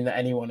like hearing that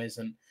anyone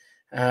isn't,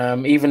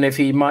 even if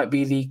he might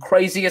be the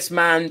craziest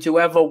man to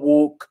ever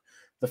walk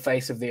the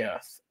face of the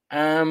earth.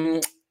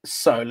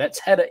 So let's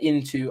head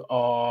into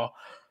our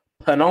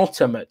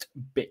penultimate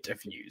bit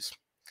of news.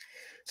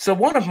 So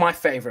one of my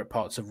favorite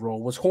parts of Raw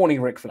was horny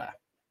Ric Flair.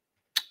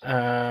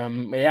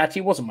 It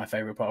actually wasn't my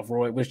favorite part of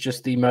Raw. It was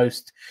just the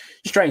most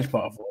strange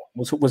part of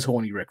Raw was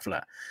horny Ric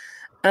Flair.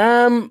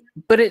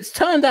 But it's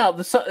turned out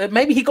that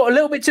maybe he got a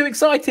little bit too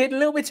excited, a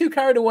little bit too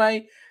carried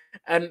away,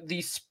 and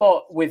the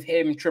spot with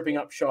him tripping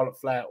up Charlotte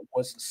Flair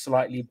was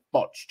slightly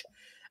botched.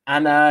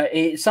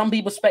 And some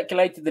people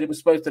speculated that it was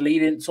supposed to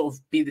lead in, sort of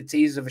be the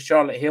teaser of a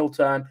Charlotte heel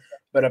turn,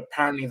 but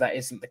apparently that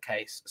isn't the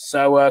case.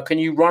 So can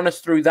you run us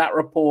through that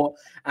report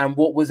and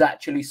what was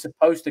actually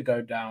supposed to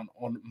go down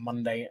on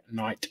Monday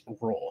Night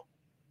Raw?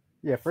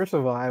 Yeah, first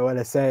of all, I want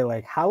to say,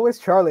 like, how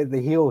is Charlotte the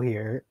heel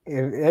here?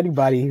 If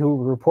anybody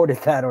who reported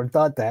that or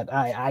thought that,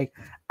 I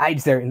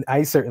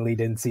certainly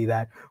didn't see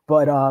that.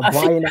 But I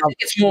think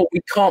it's more, we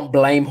can't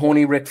blame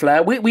horny Ric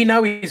Flair. We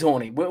know he's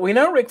horny. We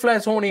know Ric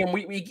Flair's horny, and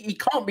he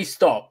can't be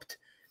stopped.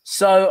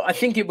 So I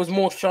think it was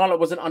more Charlotte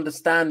wasn't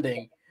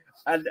understanding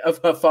of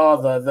her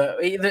father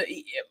that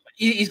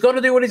he's got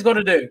to do what he's got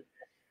to do.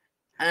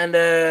 And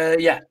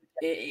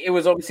it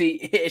was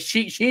obviously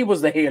she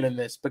was the heel in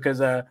this because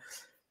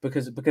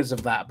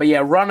of that. But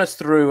yeah, run us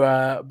through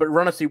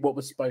what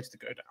was supposed to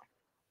go down.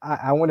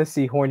 I want to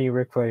see horny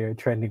Ric Flair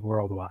trending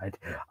worldwide.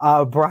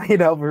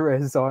 Brian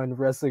Alvarez on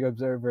Wrestling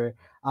Observer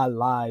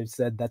Live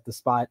said that the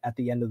spot at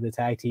the end of the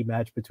tag team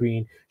match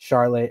between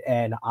Charlotte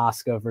and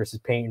Asuka versus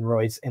Peyton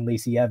Royce and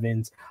Lacey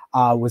Evans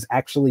was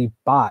actually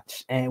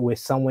botched and with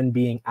someone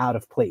being out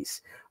of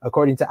place.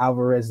 According to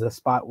Alvarez, the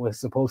spot was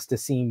supposed to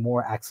seem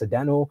more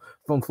accidental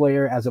from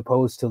Flair as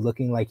opposed to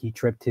looking like he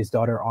tripped his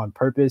daughter on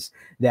purpose.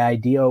 The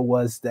idea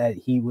was that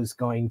he was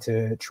going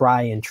to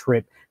try and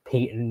trip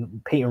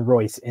Peyton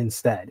Royce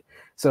instead.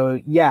 So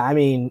yeah, I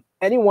mean,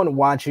 anyone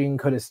watching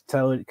could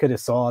have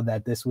saw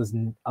that this was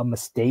a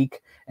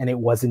mistake and it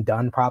wasn't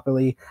done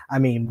properly. I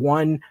mean,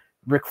 one,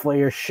 Ric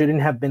Flair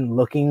shouldn't have been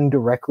looking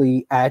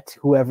directly at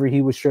whoever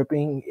he was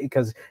tripping,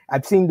 because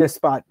I've seen this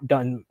spot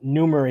done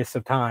numerous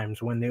of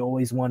times when they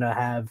always want to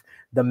have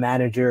the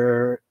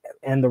manager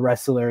and the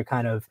wrestler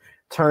kind of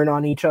turn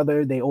on each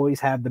other. They always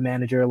have the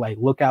manager like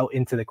look out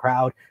into the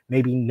crowd,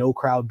 maybe no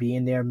crowd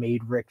being there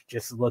made Rick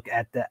just look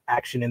at the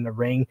action in the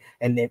ring,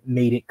 and it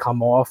made it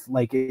come off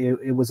like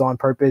it was on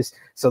purpose.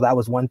 So that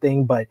was one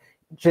thing, but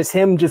just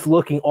him just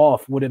looking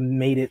off would have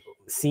made it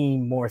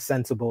seem more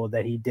sensible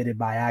that he did it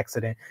by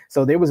accident.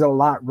 So there was a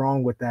lot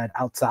wrong with that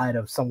outside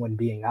of someone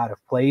being out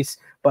of place,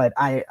 but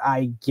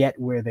I get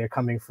where they're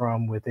coming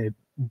from with it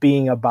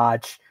being a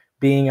botch,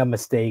 being a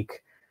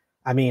mistake.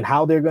 I mean,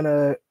 how they're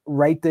gonna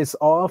write this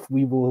off,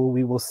 we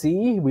will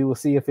see. We will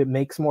see if it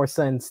makes more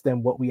sense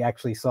than what we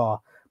actually saw.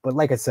 But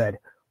like I said,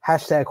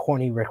 hashtag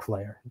horny Ric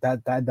Flair.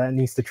 That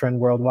needs to trend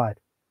worldwide.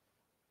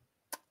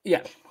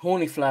 Yeah,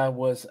 horny Flair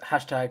was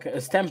hashtag,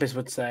 as Tempest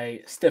would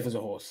say, stiff as a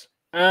horse.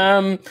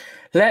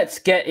 Let's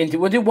get into.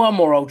 We'll do one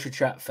more ultra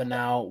chat for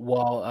now,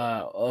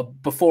 while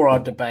before our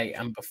debate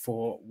and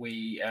before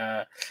we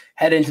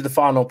head into the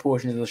final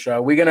portion of the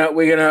show. We're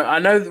gonna. I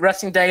know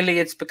Wrestling Daily,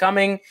 it's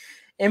becoming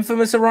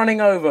infamous of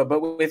running over, but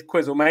with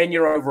Quizzlemania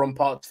over on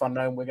Parts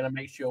Unknown, we're going to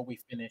make sure we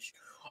finish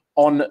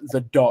on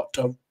the dot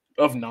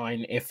of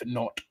 9, if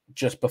not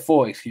just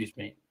before, excuse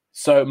me.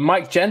 So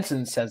Mike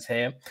Jensen says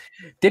here,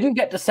 didn't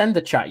get to send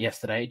the chat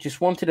yesterday, just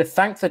wanted to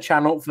thank the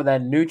channel for their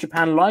New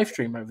Japan live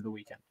stream over the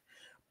weekend.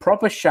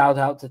 Proper shout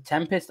out to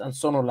Tempest and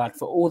Sonolad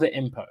for all the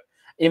info,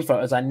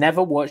 as I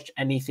never watched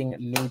anything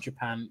New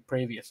Japan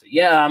previously.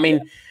 Yeah, I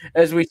mean,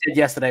 as we said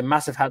yesterday,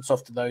 massive hats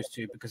off to those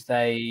two, because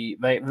they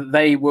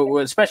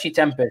were, especially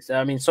Tempest.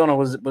 I mean, Sono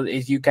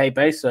is UK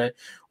based, so it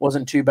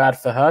wasn't too bad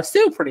for her.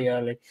 Still pretty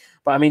early,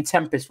 but I mean,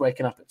 Tempest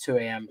waking up at 2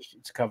 a.m.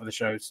 to cover the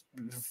shows.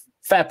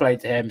 Fair play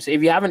to him. So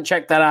if you haven't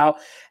checked that out,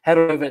 head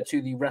over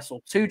to the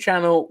Wrestle 2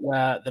 channel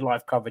where the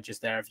live coverage is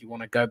there. If you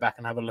want to go back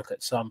and have a look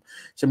at some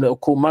little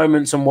cool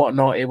moments and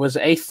whatnot, it was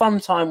a fun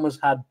time was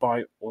had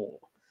by all.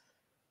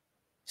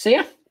 So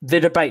yeah,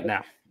 the debate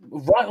now,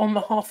 right on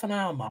the half an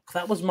hour mark.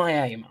 That was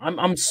my aim.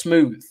 I'm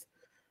smooth.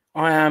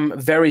 I am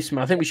very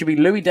smooth. I think we should be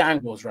Louis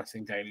Dangle's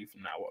Wrestling Daily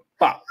from now on.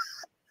 But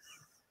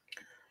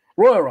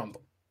Royal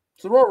Rumble.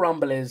 So Royal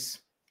Rumble is,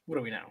 what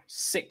are we now?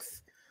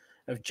 6th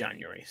of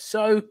January.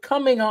 So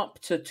coming up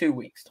to 2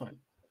 weeks time.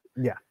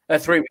 Yeah.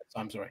 3 weeks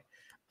time, sorry.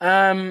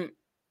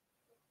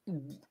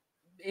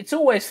 It's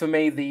always for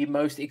me the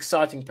most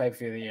exciting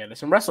pay-per-view of the year.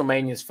 Listen,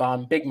 WrestleMania is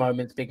fun, big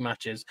moments, big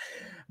matches,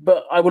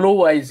 but I will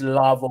always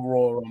love a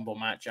Royal Rumble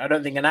match. I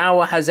don't think an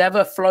hour has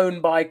ever flown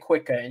by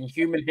quicker in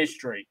human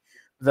history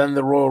than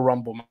the Royal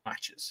Rumble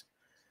matches.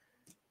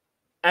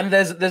 And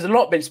there's a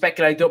lot been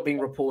speculated, being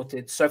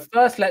reported. So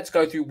first, let's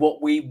go through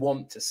what we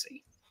want to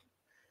see.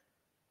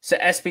 So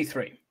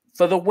SP3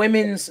 for the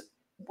women's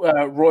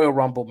Royal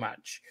Rumble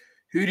match.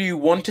 Who do you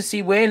want to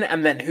see win?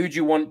 And then who do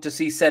you want to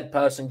see said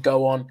person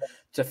go on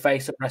to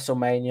face at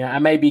WrestleMania?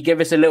 And maybe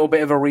give us a little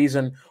bit of a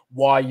reason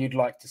why you'd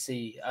like to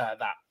see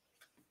that.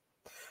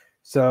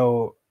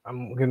 So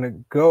I'm going to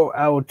go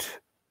out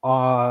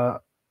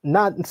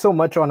not so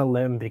much on a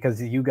limb,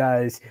 because you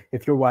guys,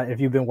 if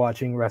you've been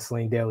watching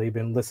Wrestling Daily,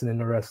 been listening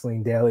to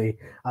Wrestling Daily,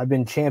 I've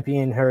been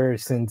championing her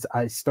since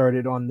I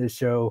started on this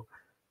show.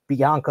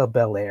 Bianca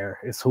Belair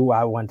is who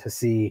I want to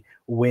see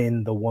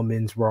win the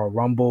Women's Royal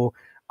Rumble.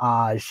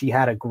 She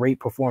had a great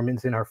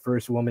performance in her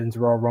first Women's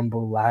Royal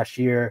Rumble last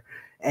year,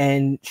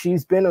 and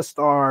she's been a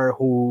star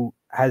who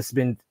has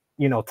been,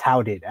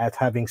 touted as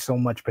having so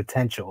much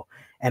potential.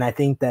 And I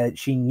think that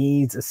she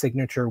needs a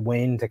signature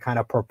win to kind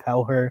of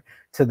propel her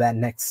to that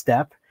next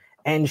step.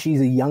 and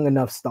she's a young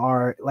enough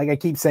star. Like I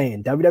keep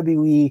saying,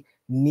 WWE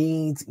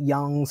needs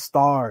young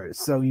stars.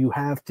 So you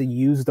have to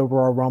use the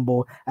Royal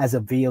Rumble as a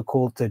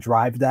vehicle to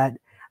drive that.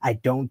 I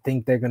don't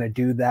think they're going to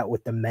do that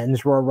with the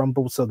men's Royal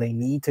Rumble. So they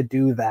need to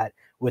do that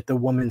with the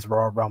women's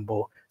Royal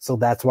Rumble. So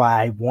that's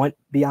why I want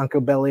Bianca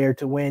Belair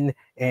to win.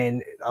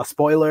 And a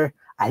spoiler,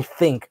 I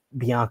think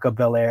Bianca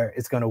Belair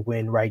is going to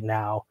win right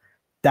now.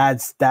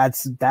 That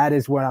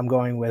is what I'm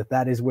going with.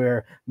 That is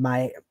where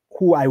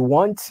who I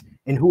want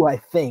and who I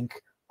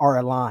think are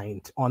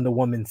aligned on the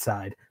women's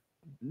side.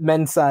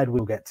 Men's side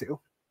we'll get to.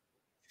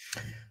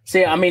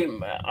 See, I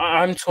mean,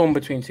 I'm torn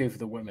between two for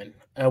the women.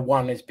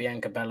 One is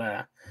Bianca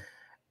Belair.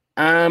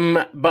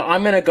 But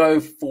I'm going to go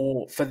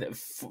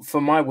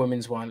for my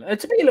women's one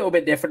to be a little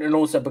bit different, and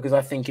also because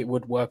I think it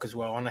would work as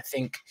well. And I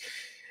think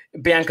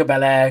Bianca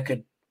Belair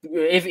could,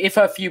 if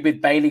her feud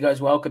with Bayley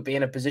goes well, could be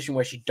in a position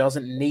where she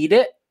doesn't need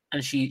it,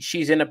 and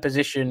she's in a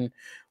position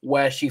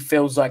where she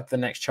feels like the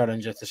next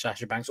challenger to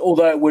Sasha Banks.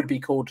 Although it would be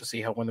cool to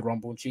see her win the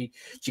Rumble, and she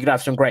could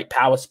have some great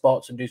power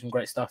spots and do some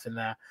great stuff in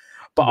there.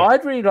 But yeah.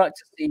 I'd really like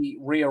to see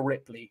Rhea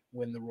Ripley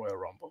win the Royal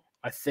Rumble.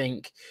 I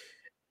think.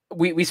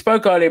 We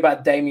spoke earlier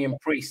about Damian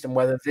Priest and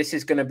whether this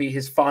is going to be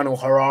his final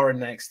hurrah in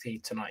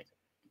NXT tonight.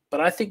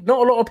 But I think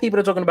not a lot of people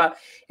are talking about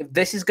if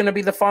this is going to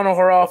be the final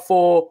hurrah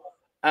for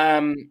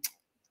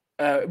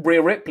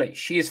Rhea Ripley.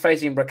 She is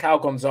facing Raquel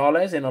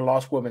Gonzalez in a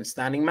last woman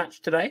standing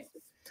match today.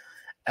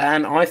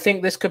 And I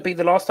think this could be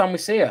the last time we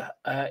see her.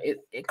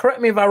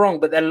 Correct me if I'm wrong,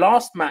 but their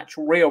last match,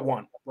 Rhea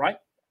won, right?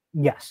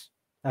 Yes,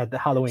 at the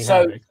Halloween.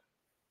 So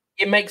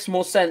it makes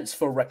more sense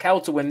for Raquel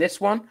to win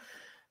this one.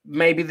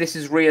 Maybe this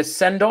is Rhea's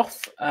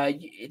send-off.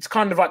 It's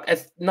kind of like a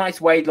nice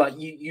way, like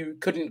you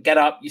couldn't get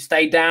up, you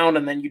stay down,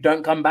 and then you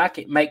don't come back.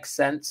 It makes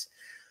sense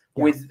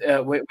with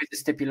the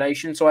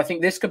stipulation. So I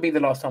think this could be the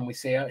last time we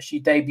see her. She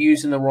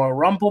debuts in the Royal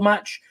Rumble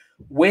match,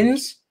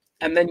 wins,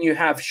 and then you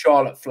have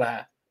Charlotte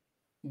Flair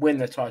win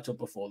the title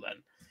before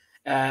then.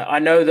 I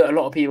know that a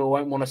lot of people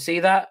won't want to see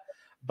that,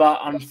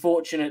 but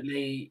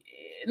unfortunately,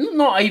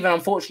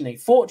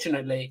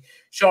 fortunately,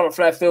 Charlotte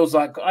Flair feels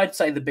like, I'd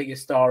say, the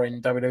biggest star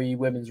in WWE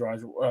Women's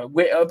Rise,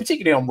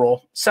 particularly on Raw.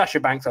 Sasha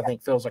Banks, I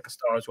think, feels like a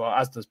star as well,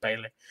 as does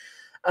Bayley.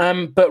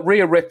 But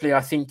Rhea Ripley,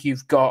 I think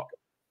you've got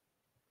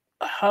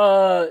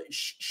her.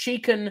 She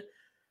can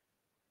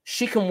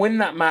win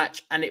that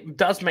match, and it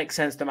does make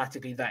sense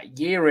thematically that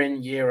year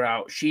in, year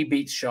out, she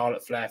beats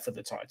Charlotte Flair for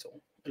the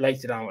title.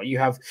 Later down, you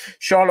have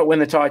Charlotte win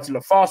the title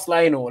at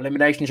Fastlane or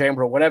Elimination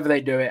Chamber or whatever they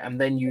do it, and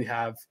then you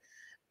have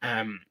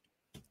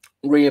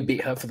Rhea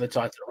beat her for the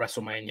title at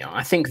WrestleMania.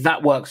 I think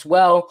that works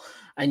well,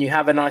 and you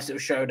have a nice little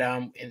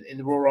showdown in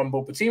the Royal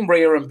Rumble between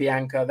Rhea and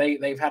Bianca.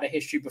 They've had a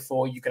history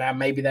before. You could have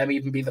maybe them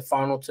even be the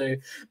final two.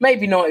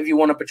 Maybe not if you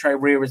want to portray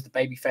Rhea as the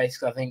babyface,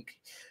 because I think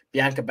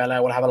Bianca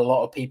Belair will have a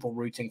lot of people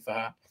rooting for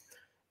her.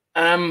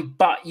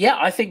 But yeah,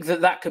 I think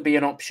that could be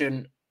an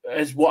option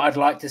as what I'd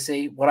like to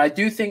see. What I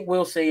do think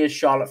we'll see is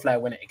Charlotte Flair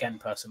win it again,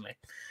 personally.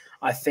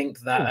 I think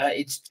that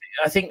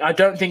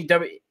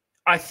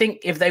I think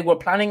if they were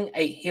planning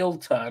a heel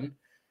turn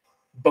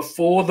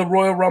before the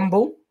Royal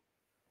Rumble,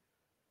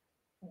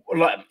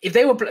 like if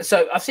they were,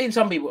 so I've seen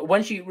some people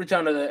when she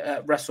returned to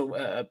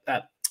the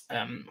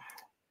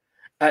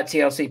at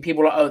TLC,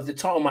 people are like, oh, the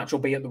title match will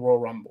be at the Royal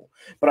Rumble,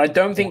 but I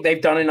don't think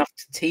they've done enough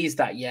to tease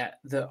that yet.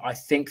 That I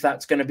think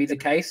that's going to be the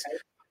case.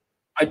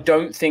 I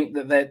don't think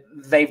that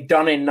they've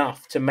done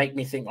enough to make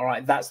me think, all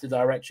right, that's the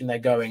direction they're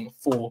going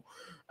for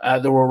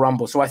the Royal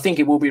Rumble. So I think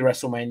it will be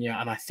WrestleMania,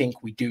 and I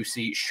think we do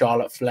see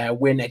Charlotte Flair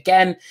win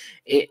again.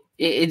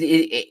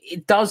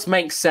 It does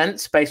make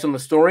sense based on the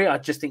story. I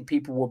just think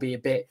people will be a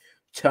bit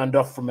turned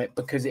off from it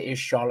because it is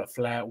Charlotte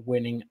Flair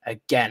winning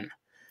again.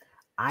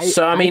 I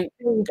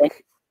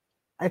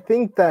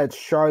think that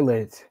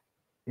Charlotte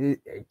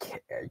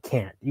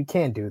can't. You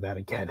can't do that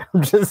again.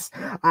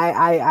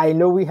 I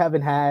know we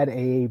haven't had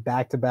a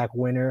back-to-back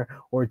winner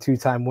or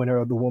two-time winner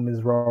of the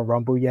Women's Royal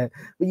Rumble yet,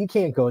 but you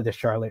can't go the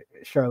Charlotte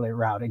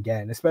route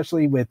again,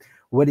 especially with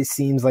what it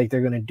seems like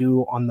they're going to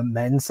do on the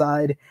men's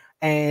side.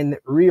 And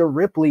Rhea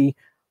Ripley,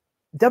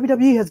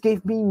 WWE has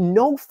gave me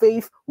no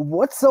faith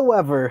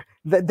whatsoever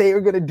that they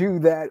are going to do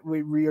that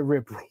with Rhea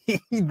Ripley,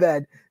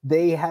 that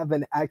they have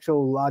an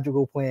actual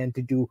logical plan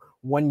to do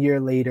 1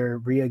 year later.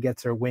 Rhea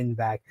gets her win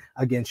back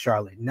against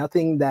Charlotte.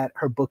 Nothing that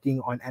her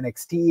booking on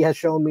NXT has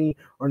shown me,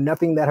 or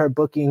nothing that her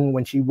booking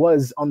when she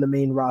was on the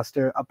main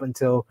roster up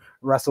until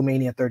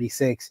WrestleMania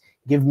 36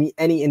 give me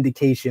any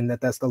indication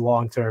that that's the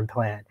long-term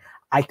plan.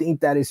 I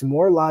think that is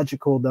more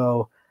logical,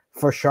 though,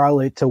 for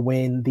Charlotte to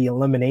win the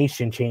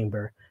Elimination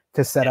Chamber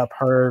to set up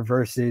her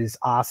versus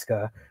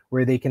Asuka,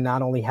 where they can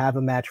not only have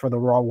a match for the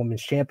Raw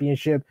Women's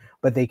Championship,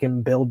 but they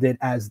can build it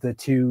as the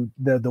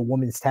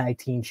women's tag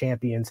team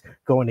champions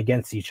going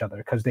against each other,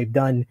 because they've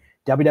done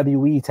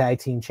WWE tag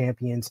team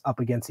champions up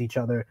against each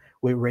other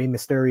with Rey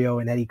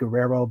Mysterio and Eddie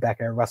Guerrero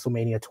back at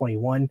WrestleMania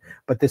 21.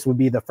 But this would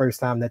be the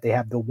first time that they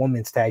have the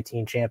women's tag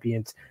team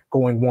champions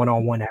going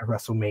one-on-one at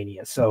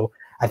WrestleMania. So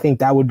I think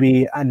that would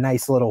be a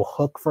nice little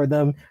hook for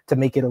them to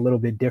make it a little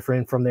bit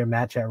different from their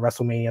match at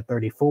WrestleMania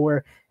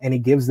 34. And it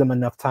gives them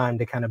enough time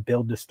to kind of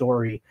build the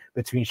story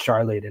between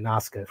Charlotte and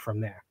Asuka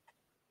from there.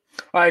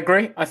 I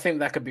agree. I think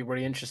that could be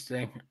really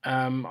interesting.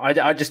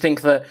 I just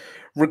think that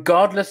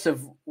regardless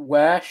of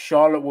where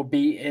Charlotte will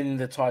be in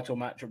the title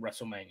match at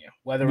WrestleMania,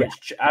 whether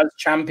it's as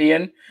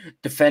champion,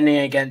 defending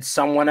against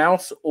someone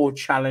else, or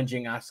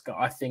challenging Asuka,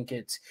 I think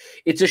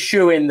it's a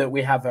shoo-in that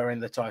we have her in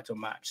the title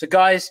match. So,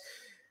 guys,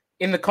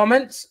 in the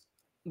comments,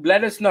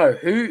 let us know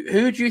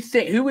who do you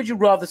think, who would you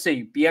rather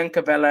see,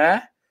 Bianca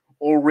Belair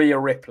or Rhea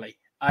Ripley?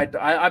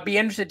 I'd be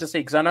interested to see,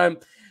 because I know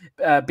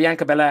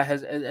Bianca Belair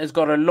has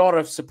got a lot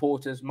of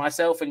supporters,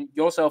 myself and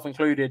yourself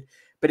included,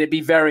 but it'd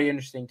be very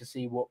interesting to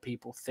see what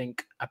people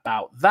think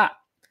about that.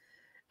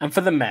 And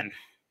for the men,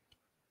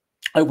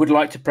 I would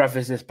like to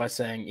preface this by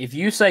saying, if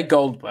you say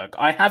Goldberg,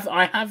 I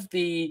have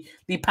the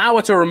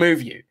power to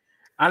remove you.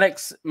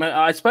 Alex,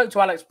 I spoke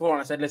to Alex before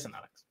and I said, listen,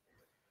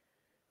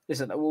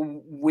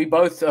 we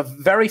both are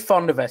very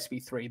fond of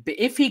SB3, but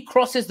if he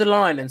crosses the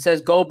line and says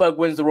Goldberg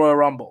wins the Royal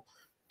Rumble,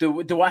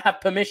 do I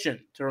have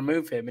permission to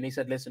remove him? And he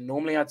said, listen,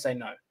 normally I'd say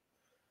no.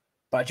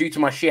 But due to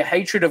my sheer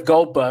hatred of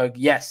Goldberg,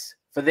 yes,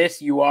 for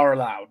this, you are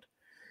allowed.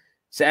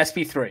 So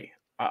SP3,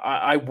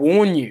 I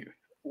warn you,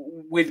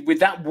 with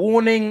that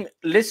warning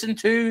listened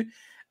to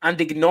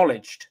and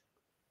acknowledged.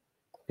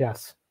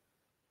 Yes.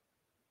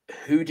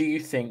 Who do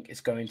you think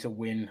is going to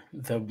win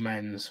the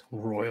men's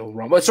Royal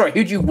Rumble? Sorry,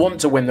 who do you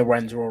want to win the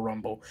men's Royal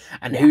Rumble?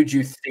 And who do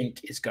you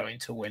think is going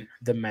to win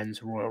the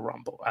men's Royal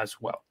Rumble as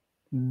well?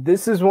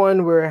 This is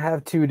one where I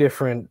have two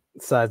different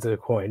sides of the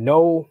coin.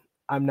 No,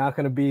 I'm not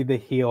going to be the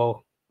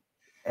heel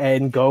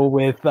and go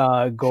with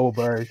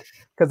Goldberg,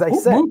 because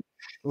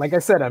like I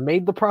said, I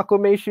made the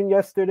proclamation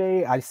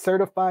yesterday. I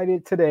certified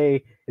it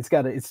today.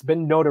 It's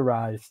been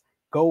notarized.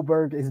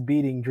 Goldberg is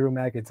beating Drew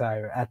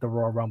McIntyre at the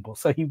Royal Rumble,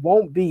 so he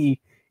won't be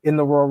in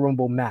the Royal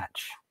Rumble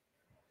match.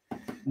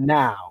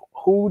 Now,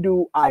 who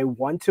do I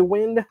want to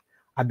win?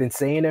 I've been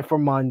saying it for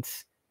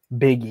months.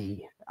 Big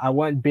E. I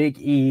want Big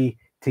E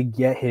to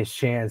get his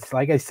chance.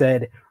 Like I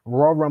said,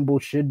 Royal Rumble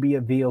should be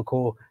a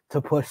vehicle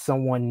to push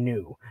someone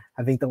new.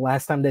 I think the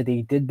last time that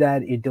they did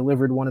that, it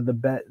delivered one of the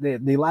best.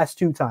 The last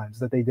two times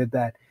that they did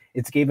that,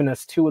 it's given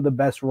us two of the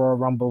best Royal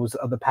Rumbles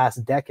of the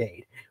past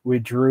decade,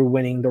 with Drew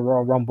winning the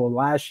Royal Rumble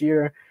last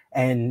year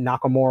and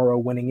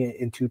Nakamura winning it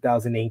in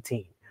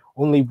 2018.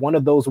 Only one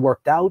of those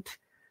worked out,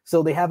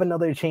 so they have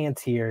another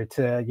chance here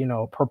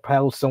to,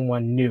 propel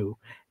someone new.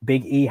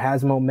 Big E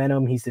has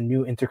momentum. He's the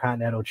new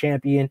Intercontinental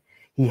Champion.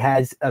 He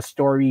has a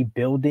story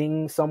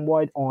building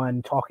somewhat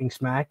on Talking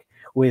Smack,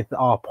 with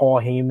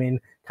Paul Heyman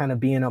kind of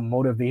being a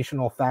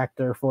motivational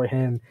factor for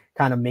him,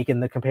 kind of making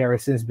the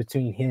comparisons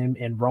between him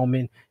and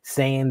Roman,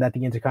 saying that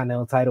the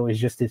Intercontinental title is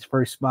just his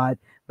first spot,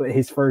 but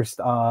his first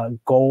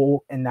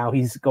goal, and now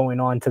he's going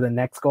on to the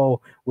next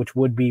goal, which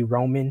would be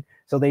Roman.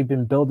 So they've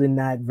been building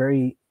that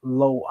very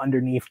low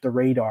underneath the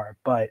radar,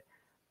 but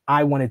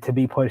I want it to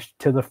be pushed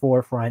to the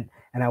forefront,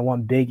 and I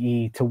want Big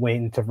E to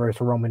win to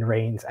verse Roman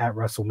Reigns at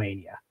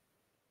WrestleMania.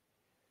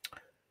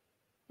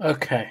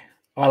 Okay,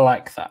 I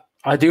like that.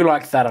 I do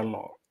like that a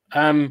lot.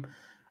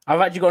 I've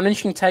actually got an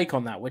interesting take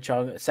on that, which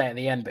I'll say at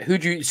the end. But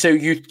do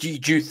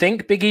you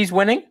think Big E's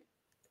winning?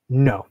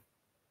 No,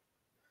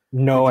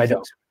 I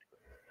don't.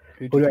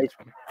 Who do I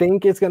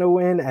think it's going to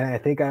win? And I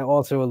think I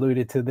also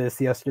alluded to this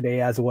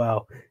yesterday as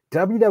well.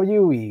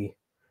 WWE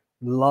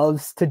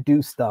loves to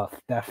do stuff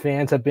that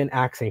fans have been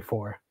asking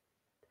for,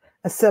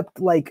 except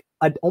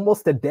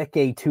almost a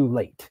decade too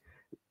late.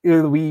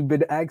 We've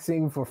been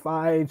asking for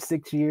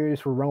 5-6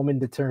 years for Roman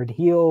to turn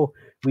heel.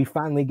 We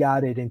finally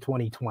got it in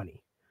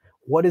 2020.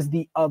 What is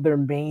the other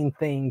main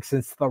thing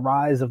since the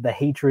rise of the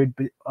hatred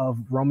of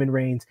Roman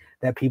Reigns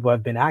that people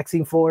have been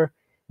asking for?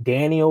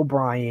 Daniel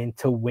Bryan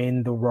to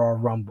win the Royal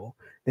Rumble.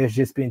 There's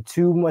just been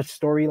too much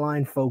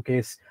storyline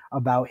focus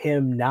about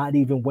him not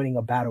even winning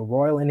a Battle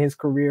Royal in his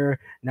career,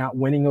 not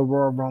winning a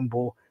Royal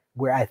Rumble,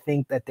 where I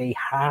think that they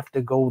have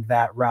to go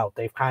that route.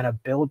 They've kind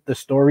of built the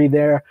story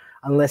there.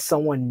 Unless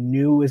someone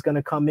new is going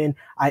to come in,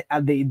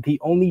 the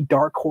only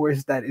dark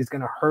horse that is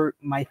going to hurt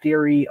my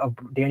theory of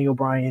Daniel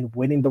Bryan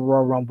winning the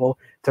Royal Rumble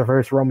to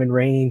verse Roman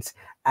Reigns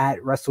at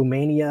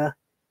WrestleMania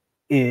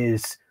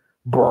is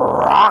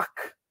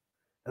Brock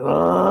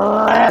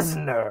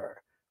Lesnar.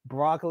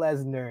 Brock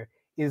Lesnar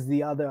is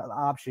the other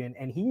option,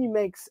 and he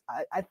makes.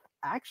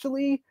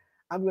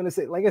 I'm going to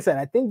say, like I said,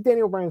 I think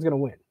Daniel Bryan's going to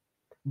win.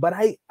 But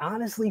I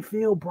honestly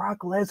feel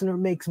Brock Lesnar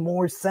makes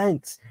more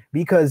sense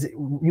because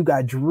you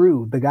got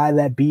Drew, the guy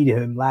that beat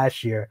him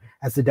last year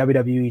as the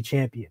WWE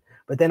champion.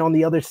 But then on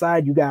the other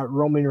side, you got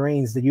Roman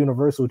Reigns, the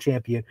Universal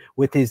Champion,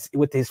 with his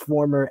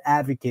former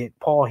advocate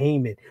Paul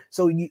Heyman.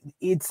 So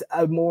it's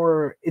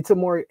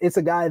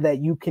a guy that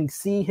you can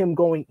see him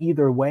going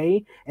either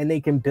way, and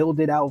they can build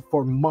it out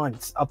for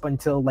months up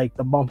until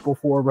the month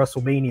before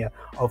WrestleMania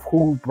of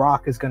who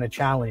Brock is going to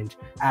challenge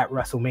at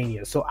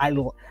WrestleMania. So I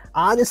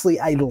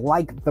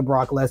like the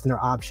Brock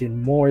Lesnar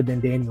option more than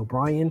Daniel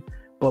Bryan,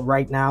 but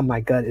right now my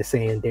gut is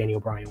saying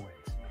Daniel Bryan wins.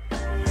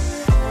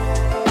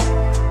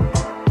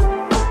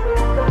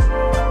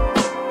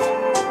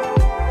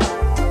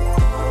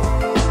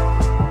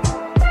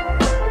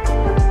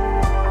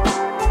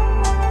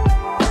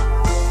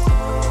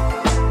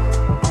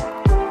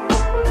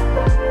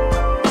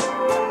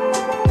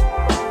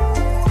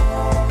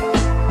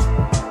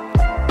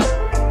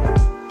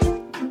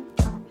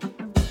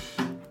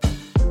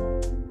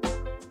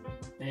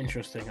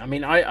 interesting. I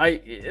mean,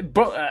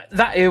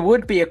 that it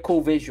would be a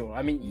cool visual.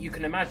 I mean, you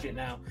can imagine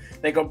now.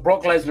 They got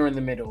Brock Lesnar in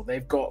the middle.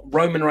 They've got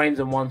Roman Reigns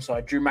on one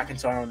side, Drew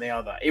McIntyre on the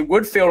other. It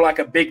would feel like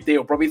a big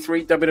deal. Probably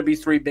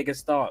WWE's three biggest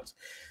stars.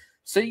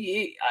 So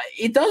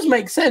it does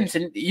make sense,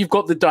 and you've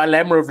got the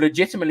dilemma of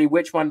legitimately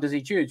which one does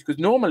he choose? Because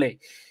normally,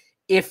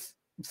 if,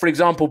 for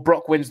example,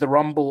 Brock wins the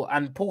Rumble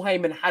and Paul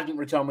Heyman hadn't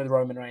returned with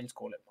Roman Reigns,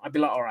 call him, I'd be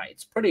like, all right,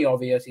 it's pretty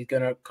obvious he's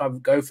going to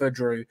go for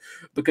Drew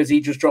because he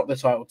just dropped the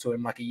title to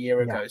him like a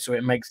year ago, so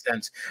it makes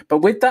sense. But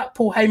with that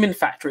Paul Heyman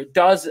factor, it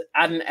does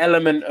add an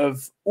element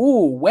of,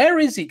 where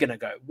is he going to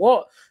go?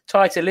 What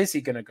title is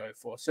he going to go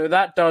for? So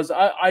that does,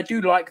 I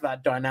do like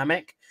that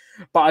dynamic.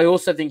 But I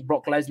also think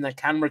Brock Lesnar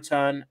can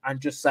return and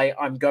just say,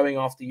 I'm going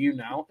after you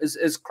now.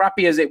 As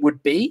crappy as it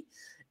would be,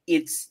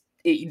 it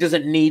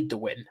doesn't need the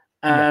win.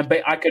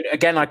 But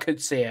I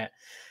could see it.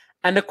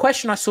 And the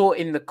question I saw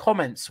in the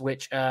comments,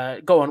 which,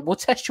 go on, we'll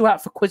test you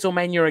out for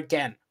Quizzlemania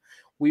again.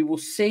 We will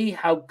see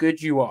how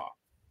good you are.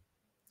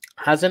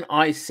 Has an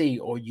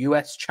IC or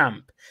US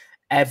champ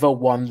ever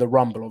won the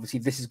Rumble?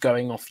 Obviously, this is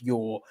going off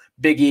your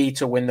Big E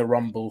to win the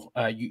Rumble,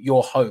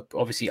 your hope,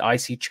 obviously,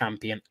 IC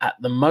champion at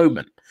the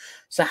moment.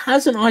 So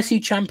has an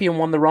IC champion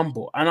won the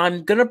Rumble? And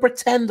I'm going to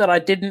pretend that I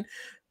didn't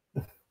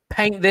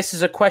paint this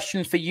as a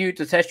question for you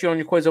to test you on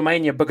your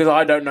Quizzlemania because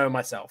I don't know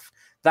myself.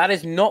 That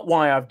is not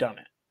why I've done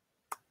it.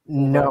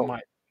 No. It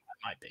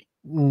might be.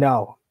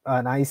 No.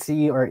 An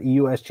IC or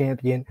US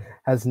champion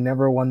has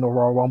never won the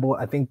Royal Rumble.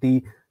 I think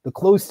the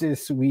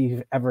closest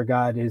we've ever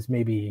got is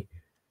maybe...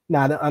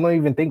 I don't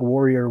even think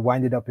Warrior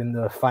winded up in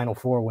the Final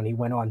Four when he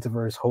went on to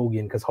verse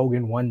Hogan, because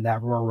Hogan won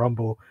that Royal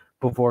Rumble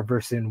before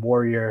versing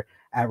Warrior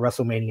at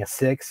WrestleMania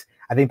 6.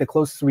 I think the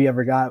closest we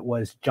ever got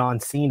was John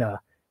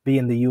Cena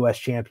being the U.S.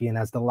 champion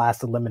as the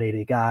last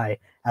eliminated guy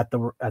at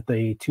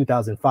the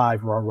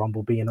 2005 Royal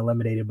Rumble, being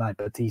eliminated by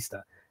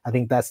Batista. I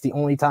think that's the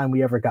only time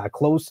we ever got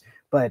close,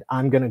 but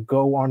I'm going to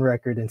go on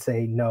record and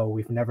say, no,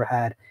 we've never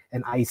had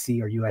an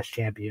IC or U.S.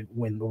 champion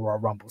win the Royal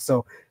Rumble.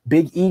 So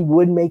Big E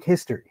would make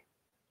history.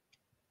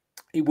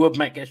 He would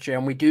make history,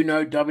 and we do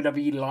know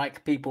WWE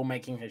like people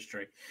making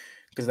history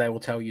because they will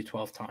tell you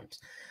 12 times.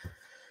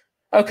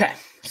 Okay,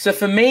 so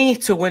for me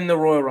to win the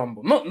Royal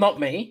Rumble, not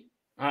me,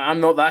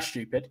 I'm not that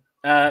stupid.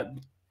 To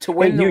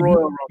win the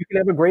Royal Rumble, you can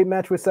have a great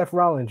match with Seth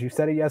Rollins. You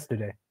said it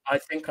yesterday. I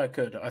think I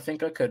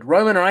could.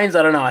 Roman Reigns,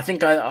 I don't know. I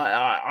think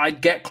I'd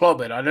get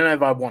clobbered. I don't know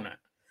if I want it.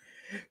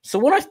 So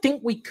what I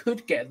think we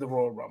could get at the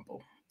Royal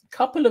Rumble, a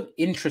couple of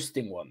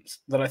interesting ones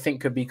that I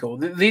think could be cool.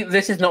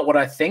 This is not what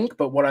I think,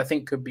 but what I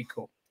think could be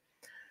cool.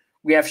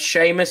 We have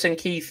Sheamus and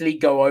Keith Lee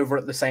go over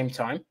at the same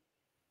time.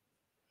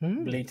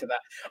 Lead to that.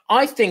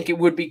 I think it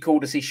would be cool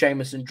to see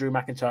Sheamus and Drew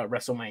McIntyre at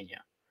WrestleMania.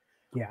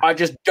 Yeah. I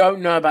just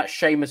don't know about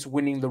Sheamus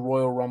winning the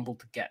Royal Rumble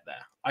to get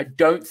there. I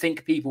don't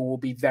think people will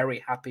be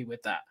very happy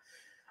with that.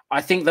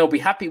 I think they'll be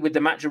happy with the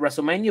match at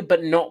WrestleMania,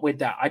 but not with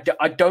that.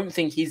 I don't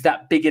think he's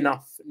that big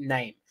enough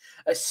name,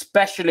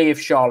 especially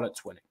if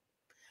Charlotte's winning.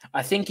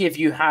 I think if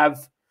you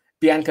have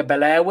Bianca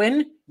Belair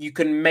win, you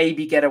can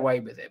maybe get away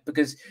with it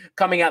because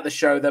coming out the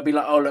show, they'll be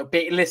like, oh, look,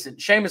 listen,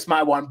 Sheamus might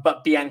have won,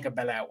 but Bianca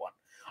Belair won.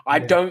 I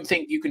don't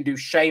think you can do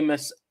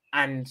Sheamus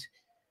and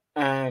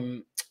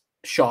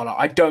Charlotte.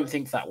 I don't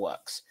think that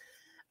works.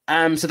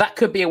 So that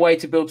could be a way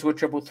to build to a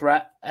triple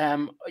threat.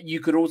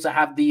 You could also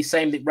have the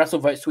same that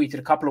WrestleVotes tweeted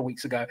a couple of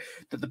weeks ago,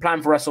 that the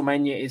plan for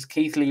WrestleMania is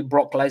Keith Lee,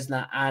 Brock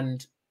Lesnar,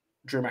 and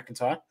Drew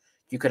McIntyre.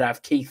 You could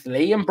have Keith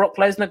Lee and Brock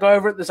Lesnar go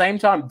over at the same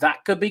time.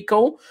 That could be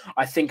cool.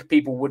 I think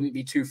people wouldn't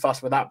be too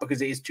fussed with that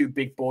because it is two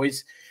big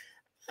boys.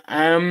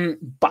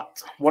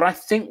 But what I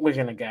think we're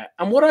going to get,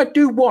 and what I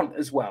do want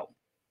as well,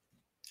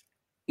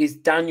 is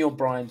Daniel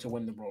Bryan to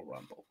win the Royal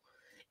Rumble.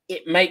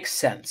 It makes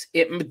sense.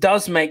 It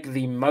does make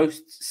the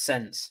most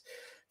sense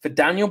for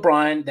Daniel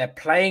Bryan. They're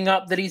playing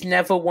up that he's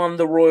never won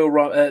the Royal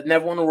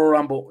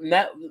Rumble,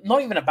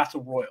 not even a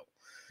Battle Royal.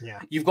 Yeah,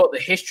 you've got the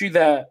history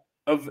there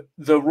of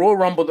the Royal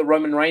Rumble that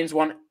Roman Reigns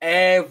won.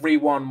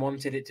 Everyone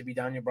wanted it to be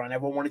Daniel Bryan.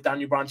 Everyone wanted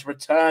Daniel Bryan to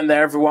return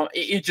there.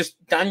 It just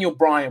Daniel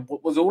Bryan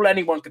was all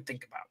anyone could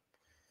think about,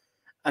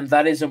 and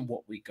that isn't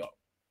what we got.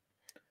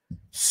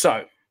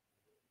 So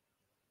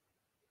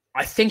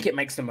I think it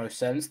makes the most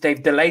sense.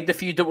 They've delayed the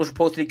feud that was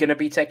reportedly going to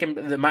be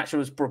the match that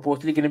was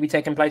reportedly going to be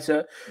taking place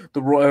at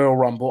the Royal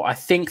Rumble. I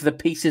think the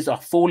pieces are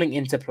falling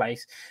into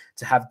place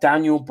to have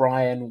Daniel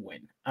Bryan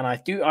win. And I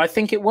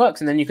think it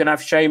works. And then you can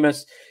have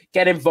Sheamus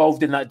get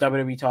involved in that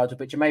WWE title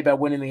picture, maybe by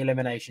winning the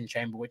Elimination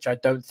Chamber, which I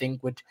don't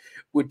think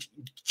would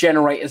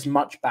generate as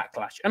much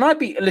backlash.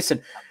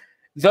 And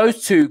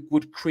those two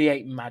would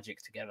create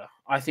magic together.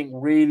 I think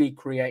really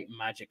create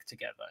magic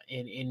together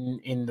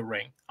in the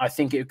ring. I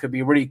think it could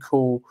be a really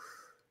cool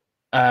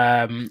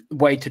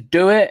way to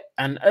do it.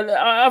 And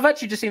I've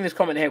actually just seen this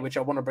comment here, which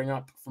I want to bring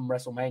up from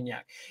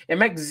WrestleManiac. It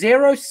makes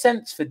 0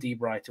 sense for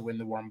D-Bry to win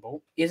the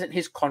Rumble. Isn't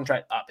his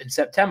contract up in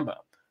September?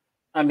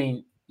 I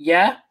mean,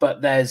 yeah,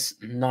 but there's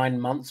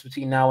 9 months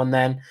between now and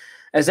then.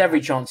 There's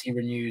every chance he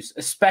renews,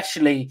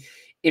 especially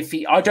if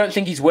I don't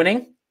think he's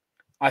winning.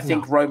 I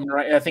think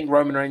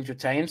Roman Reigns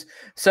retains.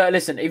 So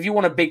listen, if you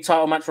want a big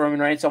title match for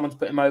Roman Reigns, someone's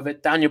put him over.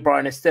 Daniel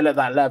Bryan is still at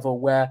that level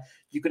where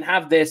you can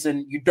have this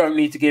and you don't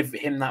need to give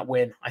him that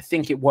win. I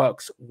think it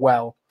works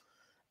well.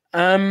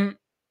 I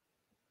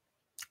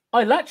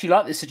actually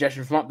like this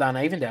suggestion from Up Down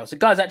Avondale. So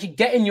guys, actually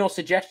get in your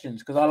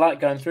suggestions because I like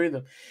going through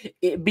them.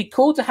 It'd be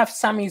cool to have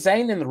Sami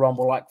Zayn in the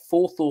Rumble like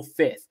 4th or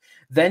 5th,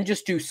 then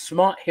just do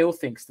smart heel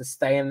things to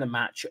stay in the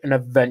match and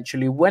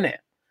eventually win it.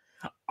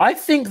 I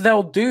think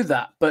they'll do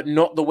that, but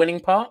not the winning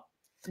part.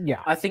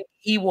 Yeah. I think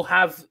he will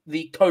have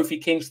the Kofi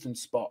Kingston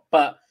spot,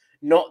 but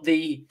not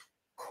the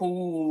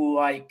cool,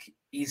 like,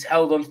 he's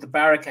held onto the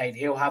barricade.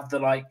 He'll have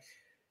the,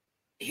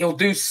 he'll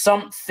do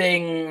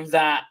something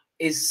that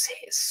is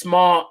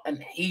smart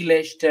and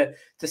heelish to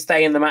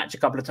stay in the match a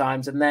couple of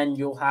times, and then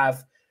you'll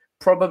have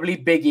probably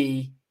Big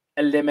E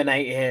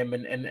eliminate him,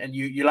 and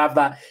you'll have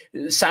that.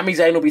 Sami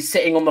Zayn will be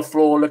sitting on the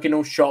floor looking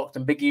all shocked,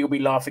 and Big E will be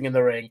laughing in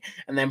the ring,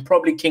 and then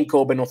probably King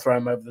Corbin will throw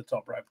him over the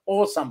top rope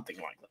or something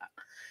like that.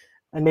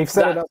 And they've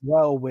set it up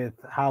well with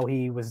how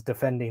he was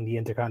defending the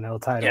Intercontinental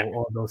title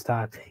all those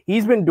times.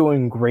 He's been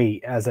doing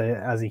great as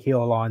a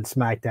heel on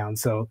SmackDown,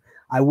 so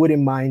I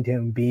wouldn't mind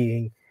him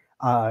being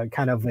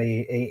kind of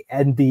a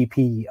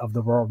MVP of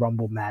the Royal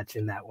Rumble match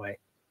in that way.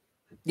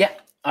 Yeah,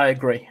 I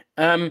agree.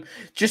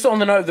 Just on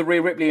the note of the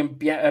Rhea Ripley and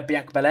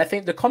Bianca Belair, I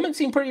think the comments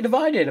seem pretty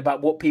divided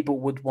about what people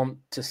would want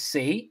to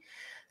see.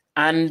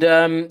 And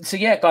so,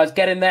 yeah, guys,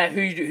 get in there.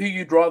 Who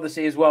you'd rather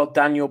see as well,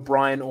 Daniel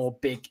Bryan or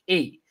Big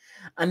E?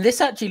 And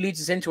this actually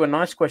leads us into a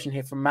nice question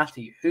here from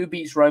Matthew. Who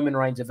beats Roman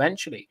Reigns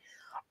eventually?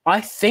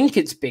 I think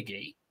it's Big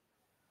E.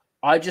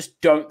 I just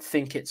don't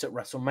think it's at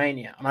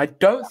WrestleMania. And I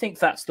don't think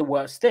that's the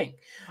worst thing.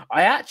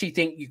 I actually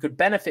think you could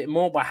benefit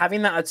more by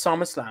having that at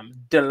SummerSlam,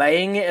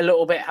 delaying it a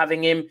little bit,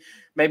 having him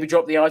maybe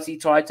drop the IC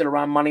title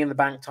around Money in the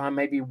Bank time,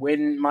 maybe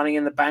win Money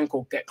in the Bank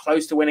or get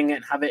close to winning it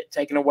and have it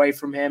taken away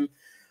from him.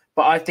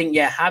 But I think,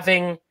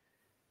 having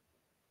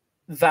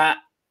that,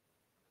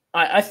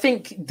 I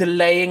think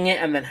delaying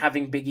it and then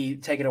having Big E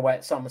take it away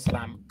at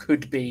SummerSlam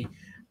could be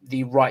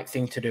the right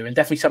thing to do, and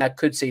definitely something I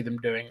could see them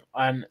doing.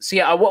 And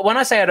so, when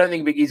I say I don't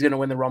think Big E's going to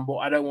win the Rumble,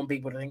 I don't want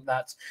people to think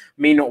that's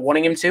me not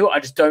wanting him to. I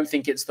just don't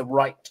think it's the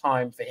right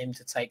time for him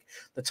to take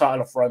the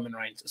title off Roman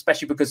Reigns,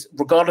 especially because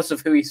regardless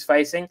of who he's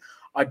facing,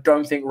 I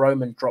don't think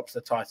Roman drops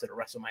the title at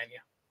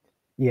WrestleMania.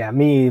 Yeah,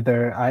 me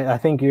either. I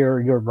think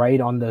you're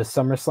right on the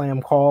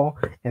SummerSlam call,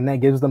 and that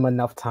gives them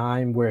enough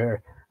time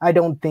where I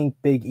don't think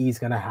Big E's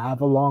going to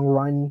have a long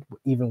run,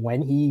 even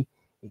when he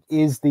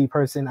is the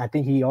person. I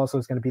think he also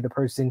is going to be the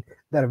person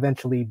that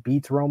eventually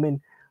beats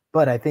Roman.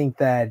 But I think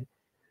that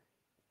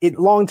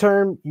long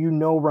term,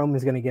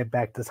 Roman's going to get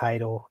back the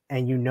title,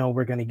 and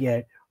we're going to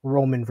get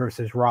Roman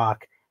versus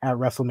Rock at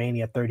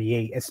WrestleMania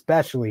 38,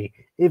 especially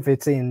if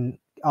it's in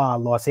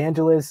Los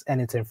Angeles and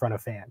it's in front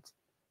of fans.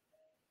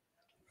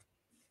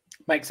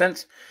 Makes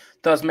sense.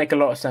 Does make a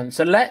lot of sense.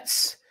 So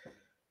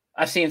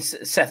I've seen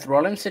Seth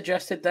Rollins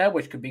suggested there,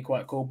 which could be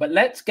quite cool. But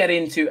let's get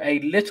into a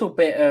little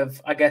bit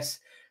of, I guess,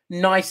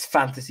 nice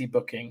fantasy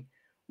booking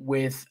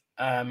with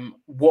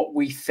what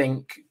we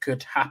think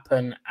could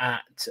happen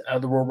at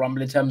the Royal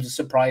Rumble in terms of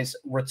surprise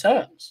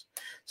returns,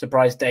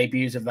 surprise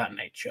debuts of that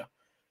nature.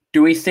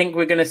 Do we think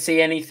we're going to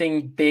see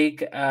anything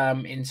big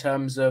in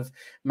terms of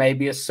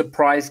maybe a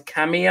surprise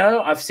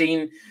cameo? I've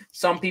seen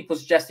some people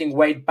suggesting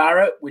Wade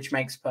Barrett, which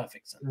makes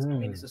perfect sense. I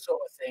mean, it's the sort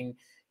of thing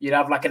you'd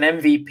have like an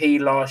MVP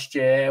last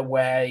year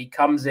where he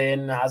comes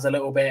in, has a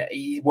little bit,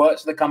 he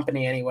works for the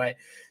company anyway.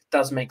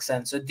 Does make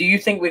sense. So do you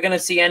think we're going to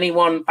see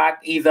anyone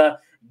back either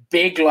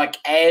big like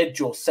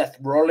Edge or Seth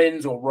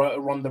Rollins or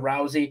Ronda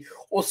Rousey,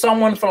 or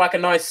someone for like a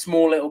nice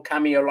small little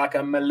cameo like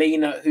a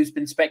Melina who's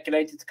been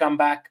speculated to come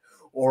back,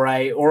 or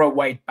a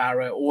Wade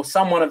Barrett or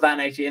someone of that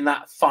nature in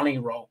that funny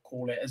role,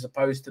 call it, as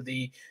opposed to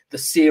the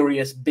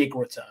serious big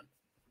return?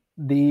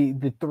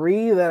 The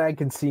three that I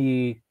can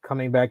see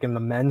coming back in the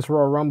men's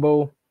Royal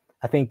Rumble,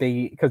 I think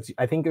because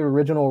I think the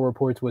original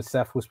reports was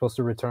Seth was supposed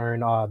to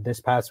return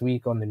this past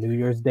week on the New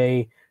Year's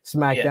Day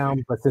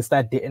SmackDown, but since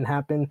that didn't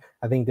happen,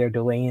 I think they're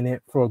delaying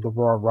it for the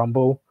Royal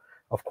Rumble.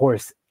 Of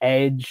course,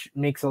 Edge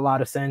makes a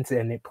lot of sense,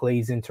 and it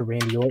plays into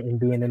Randy Orton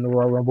being in the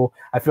Royal Rumble.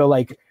 I feel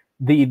like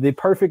the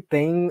perfect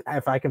thing,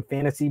 if I can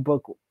fantasy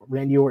book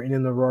Randy Orton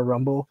in the Royal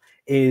Rumble,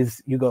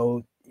 is you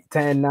go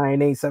 10,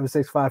 9, 8, 7,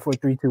 6, 5, 4,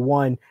 3, 2,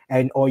 1,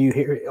 and all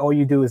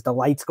you do is the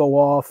lights go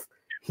off.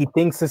 He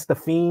thinks it's the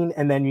Fiend,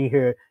 and then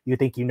you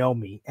think you know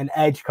me, and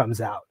Edge comes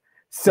out.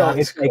 So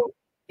it's cool.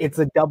 It's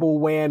a double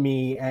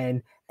whammy,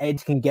 and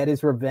Edge can get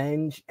his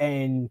revenge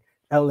and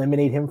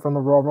eliminate him from the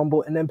Royal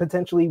Rumble, and then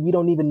potentially we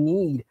don't even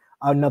need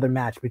another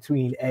match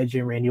between Edge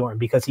and Randy Orton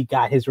because he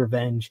got his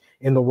revenge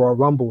in the Royal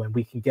Rumble, and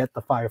we can get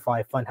the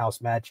Firefly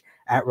Funhouse match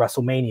at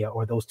WrestleMania,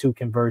 or those two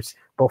converts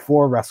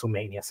before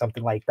WrestleMania,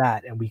 something like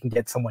that, and we can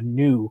get someone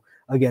new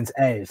against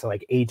Edge, so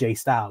like AJ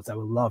Styles. I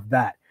would love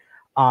that.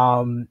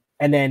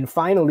 And then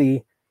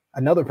finally,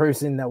 another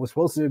person that was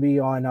supposed to be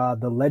on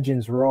the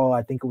Legends Raw,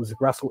 I think it was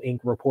Wrestle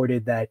Inc.,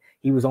 reported that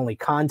he was only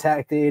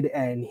contacted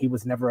and he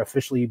was never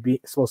officially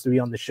supposed to be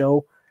on the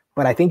show.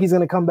 But I think he's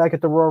going to come back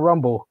at the Royal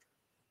Rumble.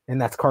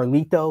 and that's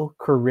Carlito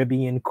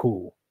Caribbean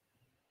Cool.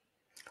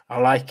 I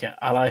like it.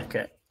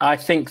 I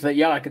think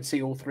that, I could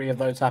see all three of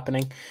those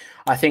happening.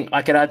 I think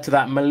I could add to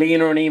that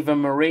Melina and Eva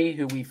Marie,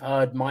 who we've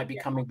heard might be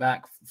coming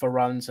back for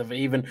runs, of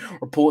even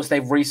reports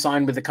they've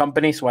re-signed with the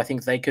company. So I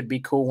think they could be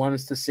cool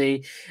ones to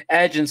see.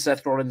 Edge and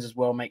Seth Rollins as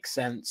well makes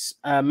sense.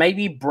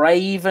 Maybe Bray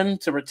even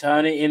to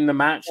return it in the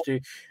match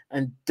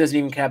and doesn't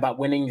even care about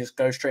winning, just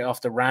go straight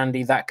after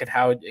Randy. That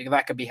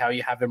could be how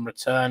you have him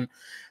return.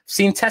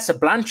 Seen Tessa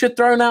Blanchard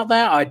thrown out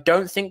there. I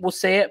don't think we'll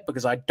see it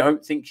because I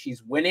don't think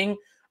she's winning.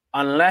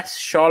 Unless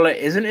Charlotte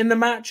isn't in the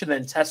match, and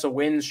then Tessa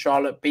wins,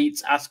 Charlotte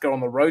beats Asuka on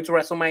the road to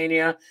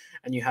WrestleMania,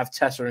 and you have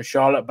Tessa and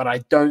Charlotte, but I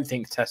don't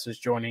think Tessa's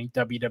joining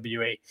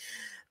WWE.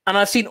 And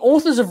I've seen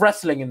Authors of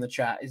Wrestling in the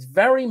chat is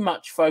very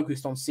much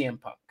focused on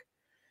CM Punk.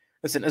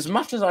 Listen, as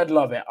much as I'd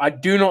love it, I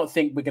do not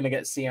think we're going to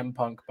get CM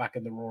Punk back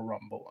in the Royal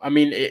Rumble. I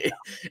mean,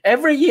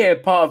 every year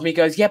part of me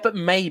goes, yeah, but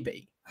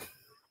maybe.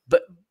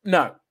 But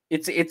no,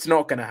 it's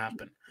not going to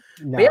happen.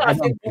 No, but I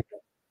think...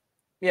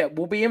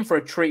 we'll be in for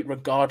a treat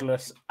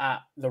regardless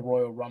at the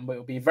Royal Rumble.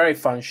 It'll be a very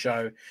fun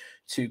show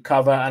to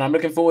cover, and I'm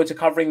looking forward to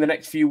covering the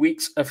next few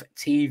weeks of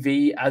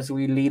TV as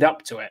we lead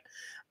up to it.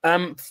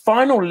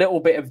 Final little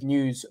bit of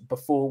news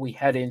before we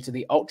head into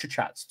the Ultra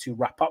Chats to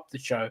wrap up the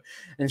show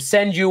and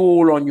send you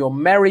all on your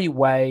merry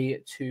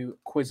way to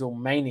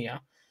Quizzlemania.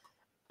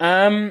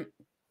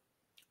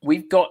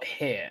 We've got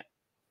here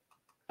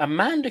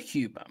Amanda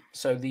Huber,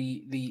 so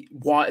the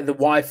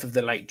wife of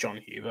the late John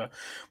Huber,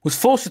 was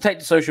forced to take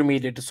to social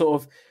media to sort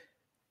of,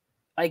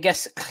 I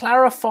guess,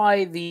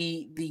 clarify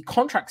the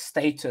contract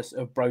status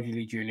of Brody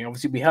Lee Jr.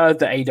 Obviously, we heard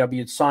that AEW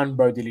had signed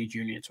Brody Lee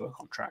Jr. to a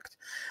contract.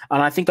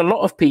 And I think a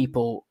lot of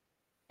people,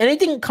 and it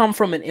didn't come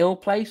from an ill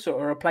place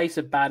or a place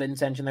of bad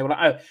intention. They were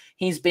like, oh,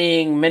 he's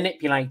being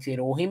manipulated,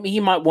 or he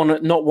might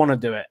not want to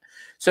do it.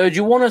 So do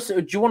you want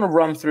to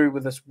run through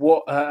with us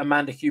what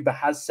Amanda Huber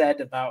has said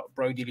about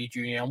Brody Lee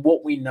Jr. and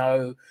what we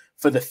know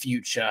for the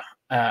future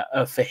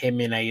for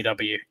him in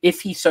AEW, if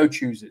he so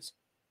chooses?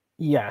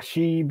 Yeah,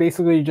 she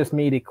basically just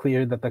made it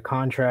clear that the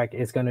contract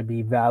is going to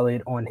be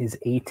valid on his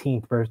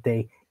 18th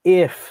birthday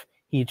if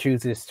he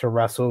chooses to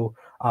wrestle.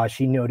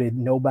 She noted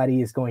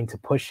nobody is going to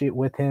push it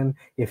with him.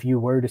 If you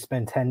were to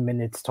spend 10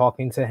 minutes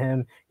talking to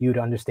him, you'd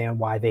understand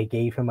why they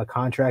gave him a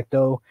contract,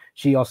 though.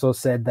 She also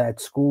said that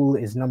school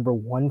is number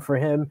one for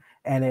him.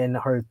 And then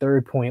her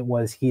third point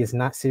was he is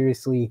not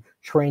seriously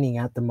training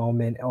at the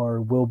moment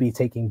or will be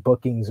taking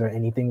bookings or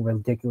anything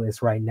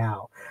ridiculous right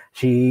now.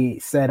 She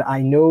said,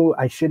 I know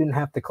I shouldn't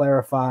have to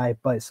clarify,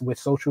 but with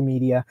social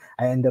media,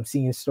 I end up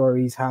seeing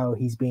stories how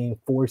he's being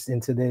forced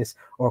into this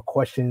or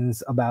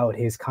questions about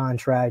his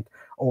contract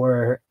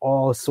or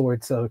all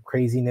sorts of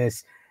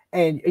craziness.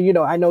 And,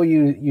 I know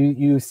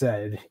you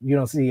said you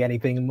don't see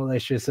anything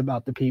malicious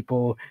about the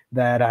people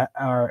that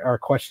are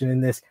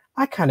questioning this.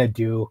 I kind of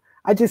do.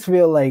 I just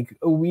feel like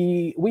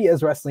we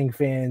as wrestling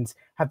fans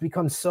have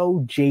become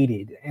so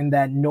jaded, and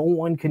that no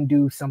one can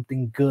do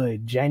something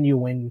good,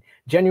 genuinely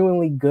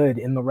good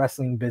in the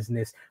wrestling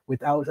business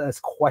without us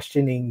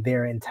questioning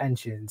their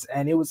intentions.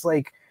 And it was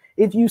like,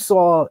 if you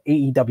saw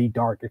AEW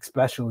Dark,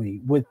 especially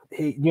with,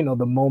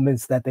 the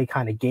moments that they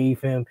kind of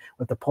gave him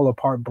with the pull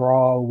apart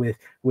brawl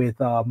with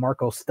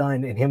Marco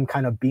Stunt and him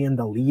kind of being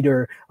the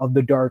leader of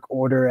the Dark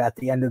Order at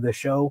the end of the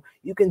show,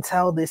 you can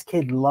tell this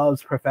kid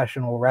loves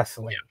professional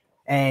wrestling. Yeah.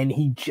 And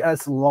he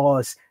just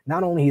lost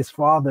not only his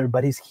father,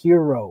 but his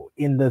hero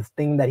in the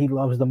thing that he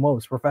loves the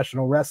most,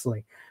 professional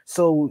wrestling.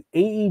 So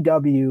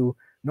AEW,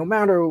 no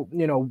matter,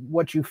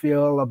 what you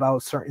feel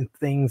about certain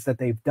things that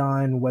they've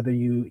done, whether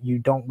you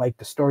don't like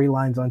the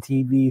storylines on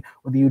TV,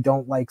 whether you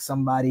don't like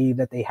somebody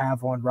that they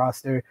have on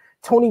roster,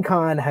 Tony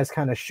Khan has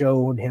kind of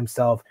shown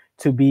himself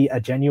to be a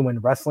genuine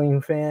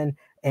wrestling fan,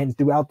 and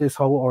throughout this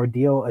whole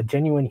ordeal, a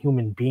genuine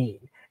human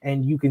being.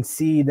 And you can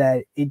see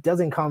that it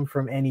doesn't come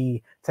from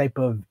any type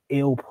of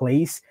ill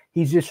place.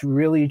 He's just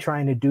really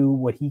trying to do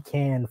what he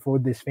can for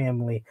this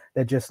family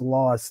that just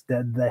lost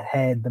the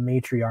head, the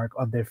matriarch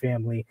of their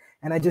family.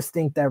 And I just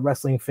think that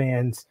wrestling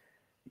fans,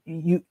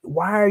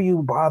 why are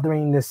you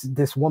bothering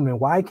this woman?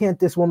 Why can't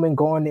this woman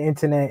go on the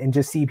internet and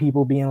just see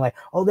people being like,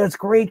 oh, that's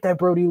great that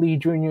Brody Lee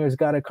Jr. has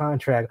got a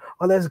contract.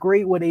 Oh, that's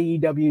great what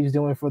AEW is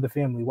doing for the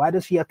family. Why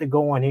does she have to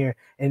go on here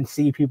and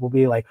see people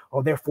be like,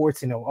 oh, they're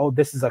forcing them. Oh,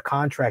 this is a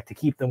contract to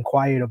keep them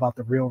quiet about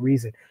the real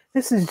reason.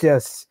 This is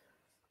just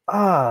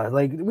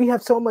like, we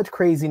have so much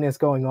craziness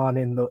going on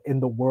in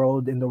the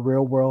world, in the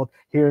real world,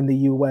 here in the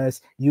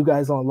US, you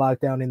guys on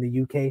lockdown in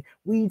the UK.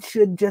 We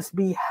should just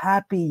be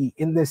happy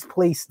in this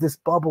place, this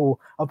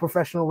bubble of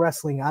professional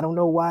wrestling. I don't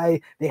know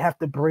why they have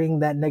to bring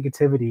that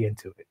negativity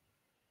into it.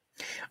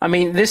 I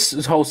mean,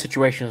 this whole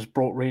situation has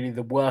brought really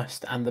the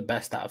worst and the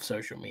best out of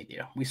social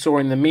media. We saw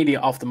in the media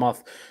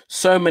aftermath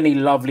so many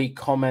lovely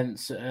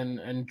comments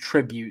and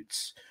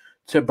tributes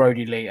to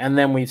Brody Lee, and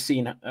then we've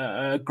seen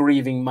a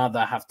grieving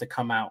mother have to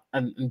come out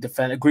and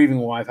defend, a grieving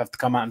wife have to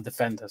come out and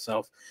defend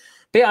herself.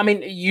 But yeah, I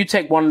mean, you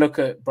take one look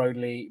at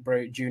Brody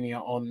Jr.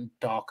 on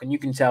Dark, and you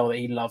can tell that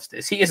he loves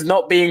this. He is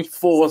not being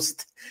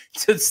forced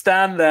to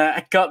stand there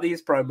and cut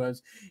these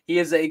promos. He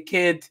is a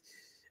kid.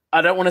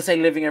 I don't want to say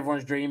living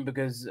everyone's dream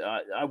because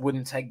I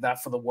wouldn't take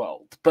that for the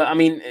world. But I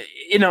mean,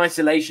 in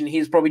isolation,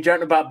 he's probably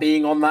dreamt about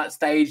being on that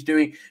stage,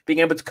 being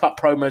able to cut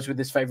promos with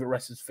his favorite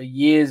wrestlers for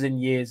years and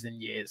years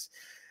and years.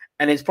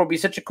 And it's probably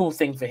such a cool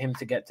thing for him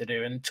to get to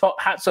do. And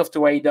hats off to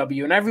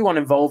AEW and everyone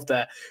involved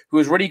there who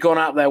has really gone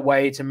out their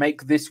way to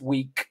make this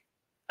week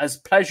as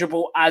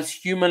pleasurable as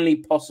humanly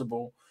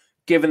possible,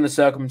 given the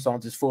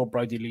circumstances for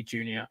Brody Lee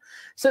Jr.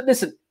 So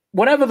listen,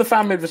 whatever the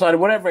family have decided,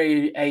 whatever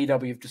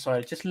AEW have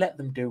decided, just let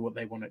them do what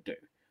they want to do.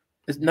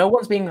 No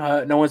one's being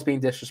hurt, no one's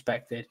being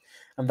disrespected,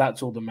 and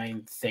that's all the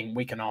main thing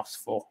we can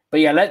ask for. But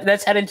yeah,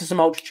 let's head into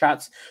some Ultra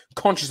Chats,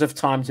 conscious of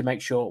time to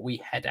make sure we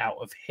head out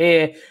of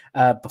here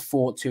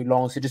before too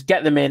long. So just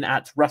get them in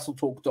at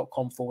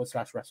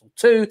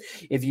wrestletalk.com/wrestle2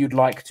 if you'd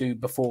like to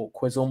before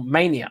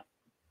Quizzlemania.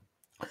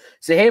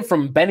 So here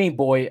from Benny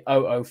Boy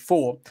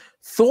 004,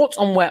 thoughts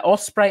on where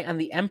Ospreay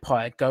and the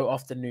Empire go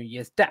after New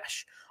Year's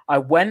Dash. I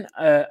went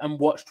and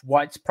watched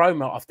White's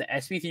promo after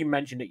SB3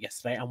 mentioned it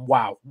yesterday, and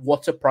wow,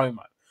 what a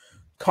promo.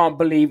 Can't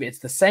believe it's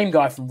the same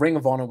guy from Ring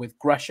of Honor with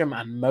Gresham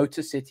and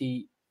Motor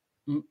City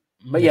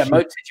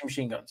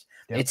Machine Guns.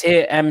 Yep. It's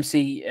here,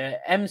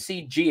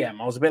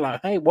 MCGM. I was a bit like,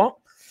 hey, what?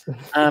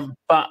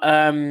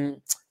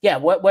 Yeah,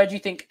 where do you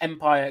think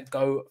Empire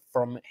go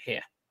from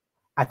here?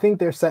 I think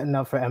they're setting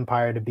up for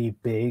Empire to be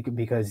big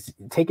because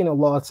taking a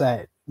loss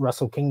at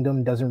Wrestle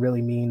Kingdom doesn't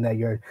really mean that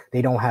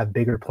they don't have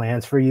bigger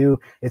plans for you.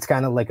 It's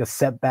kind of like a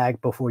setback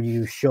before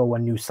you show a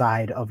new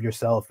side of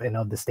yourself and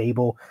of the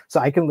stable. So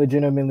I can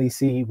legitimately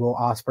see Will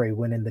Ospreay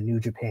winning the New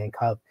Japan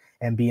Cup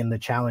and being the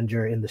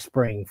challenger in the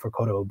spring for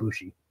Kota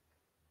Ibushi.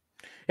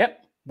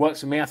 Yep, works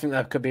for me. I think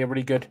that could be a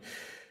really good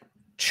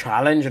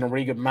challenge and a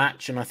really good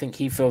match, and I think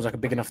he feels like a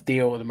big enough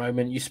deal at the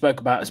moment. You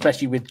spoke about,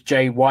 especially with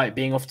Jay White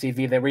being off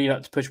TV, they really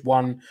like to push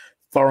one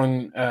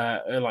foreign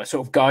like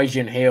sort of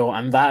Gaijin heel,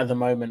 and that at the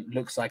moment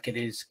looks like it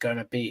is going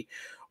to be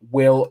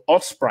Will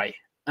Ospreay.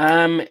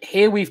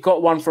 Here we've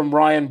got one from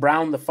Ryan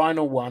Brown, the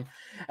final one.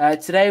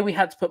 Today we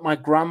had to put my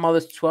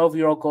grandmother's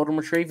 12-year-old golden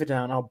retriever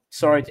down. Oh,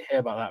 sorry to hear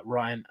about that,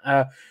 Ryan.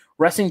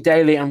 Wrestling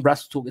Daily and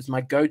Wrestle Talk is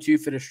my go-to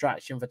for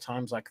distraction for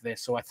times like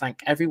this. So I thank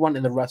everyone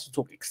in the Wrestle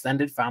Talk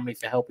extended family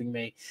for helping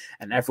me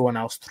and everyone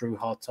else through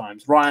hard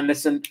times. Ryan,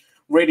 listen,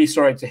 really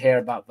sorry to hear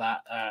about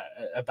that,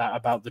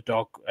 about the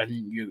dog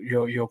and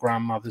your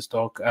grandmother's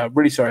dog.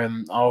 Really sorry.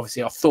 And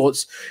obviously our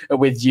thoughts are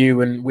with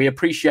you, and we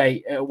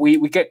appreciate, we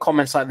get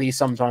comments like these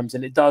sometimes,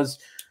 and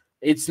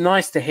it's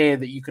nice to hear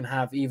that you can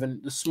have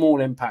even the small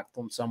impact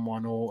on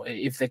someone or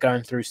if they're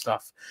going through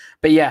stuff.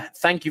 But yeah,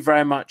 thank you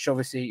very much,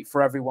 obviously,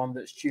 for everyone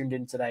that's tuned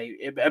in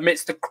today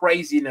amidst the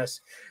craziness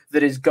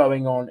that is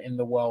going on in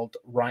the world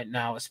right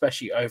now,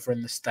 especially over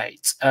in the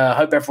States.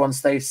 Hope everyone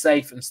stays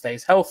safe and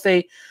stays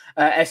healthy.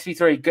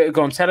 SV3,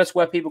 go on, tell us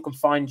where people can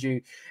find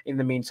you in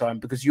the meantime,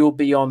 because you'll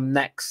be on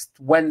next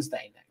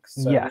Wednesday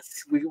next. So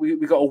yes. We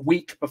got a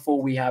week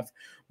before we have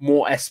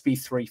more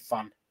SB3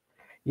 fun.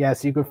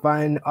 Yes, you can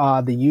find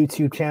the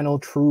YouTube channel,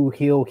 True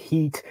Heel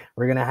Heat.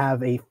 We're going to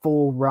have a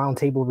full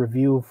roundtable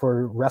review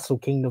for Wrestle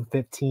Kingdom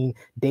 15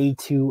 Day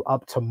 2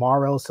 up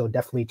tomorrow, so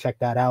definitely check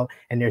that out.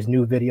 And there's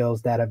new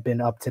videos that have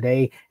been up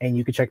today, and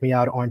you can check me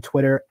out on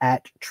Twitter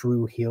at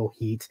True Heel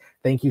Heat.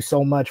 Thank you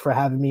so much for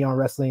having me on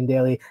Wrestling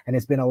Daily, and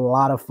it's been a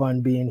lot of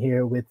fun being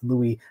here with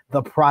Louis,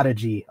 the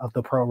prodigy of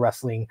the pro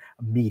wrestling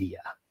media.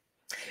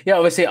 Yeah,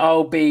 obviously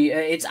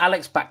it's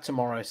Alex back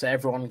tomorrow, so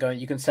everyone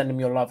you can send him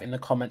your love in the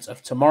comments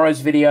of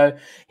tomorrow's video.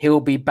 He'll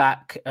be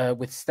back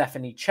with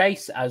Stephanie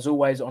Chase as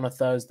always on a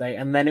Thursday,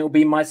 and then it will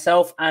be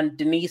myself and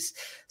Denise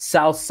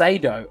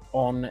Salcedo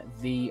on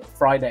the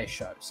Friday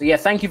show. So yeah,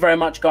 thank you very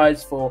much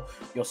guys for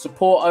your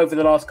support over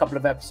the last couple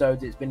of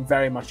episodes. It's been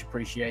very much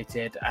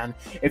appreciated, and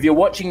if you're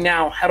watching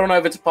now, head on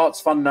over to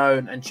Parts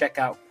Unknown and check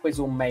out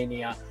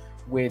Quizzlemania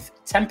with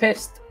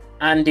Tempest,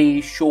 Andy,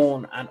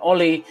 Sean, and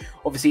Ollie,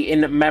 obviously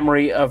in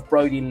memory of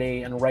Brody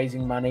Lee and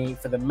raising money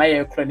for the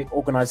Mayo Clinic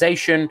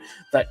organization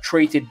that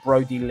treated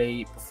Brody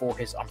Lee before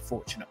his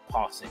unfortunate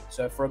passing.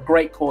 So for a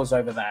great cause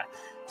over there.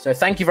 So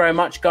thank you very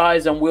much,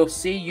 guys, and we'll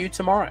see you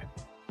tomorrow.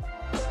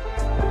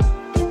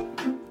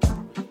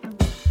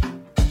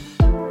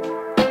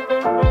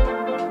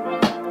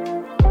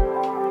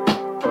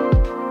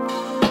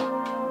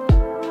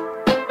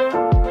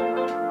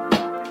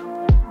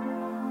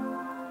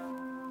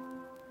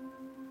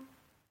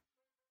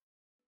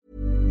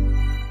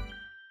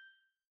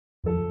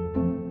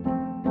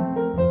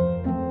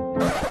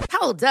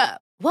 Hold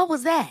up. What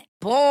was that?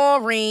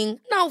 Boring.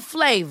 No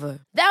flavor.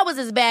 That was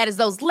as bad as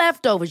those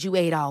leftovers you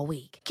ate all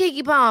week.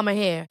 Keke Palmer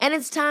here, and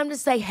it's time to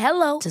say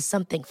hello to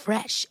something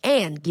fresh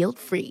and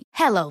guilt-free.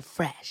 Hello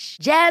Fresh.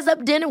 Jazz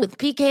up dinner with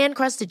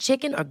pecan-crusted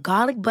chicken or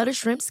garlic butter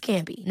shrimp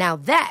scampi. Now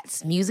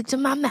that's music to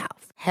my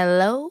mouth.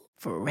 Hello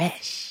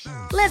Fresh.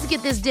 Let's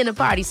get this dinner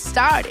party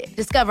started.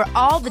 Discover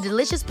all the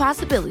delicious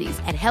possibilities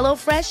at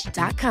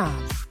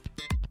HelloFresh.com.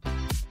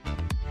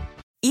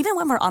 Even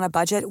when we're on a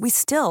budget, we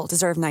still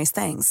deserve nice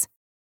things.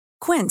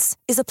 Quince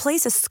is a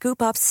place to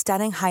scoop up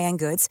stunning high-end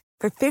goods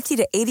for 50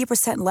 to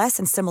 80% less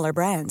than similar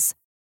brands.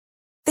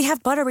 They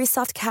have buttery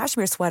soft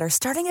cashmere sweaters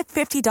starting at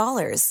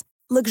 $50,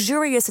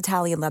 luxurious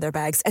Italian leather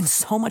bags, and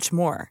so much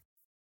more.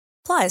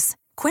 Plus,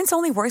 Quince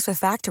only works with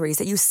factories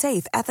that use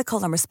safe,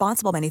 ethical, and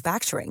responsible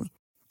manufacturing.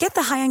 Get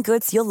the high-end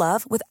goods you'll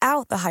love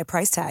without the high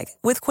price tag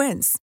with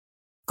Quince.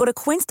 Go to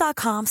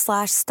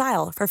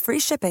quince.com/style for free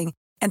shipping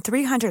and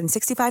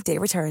 365-day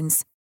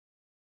returns.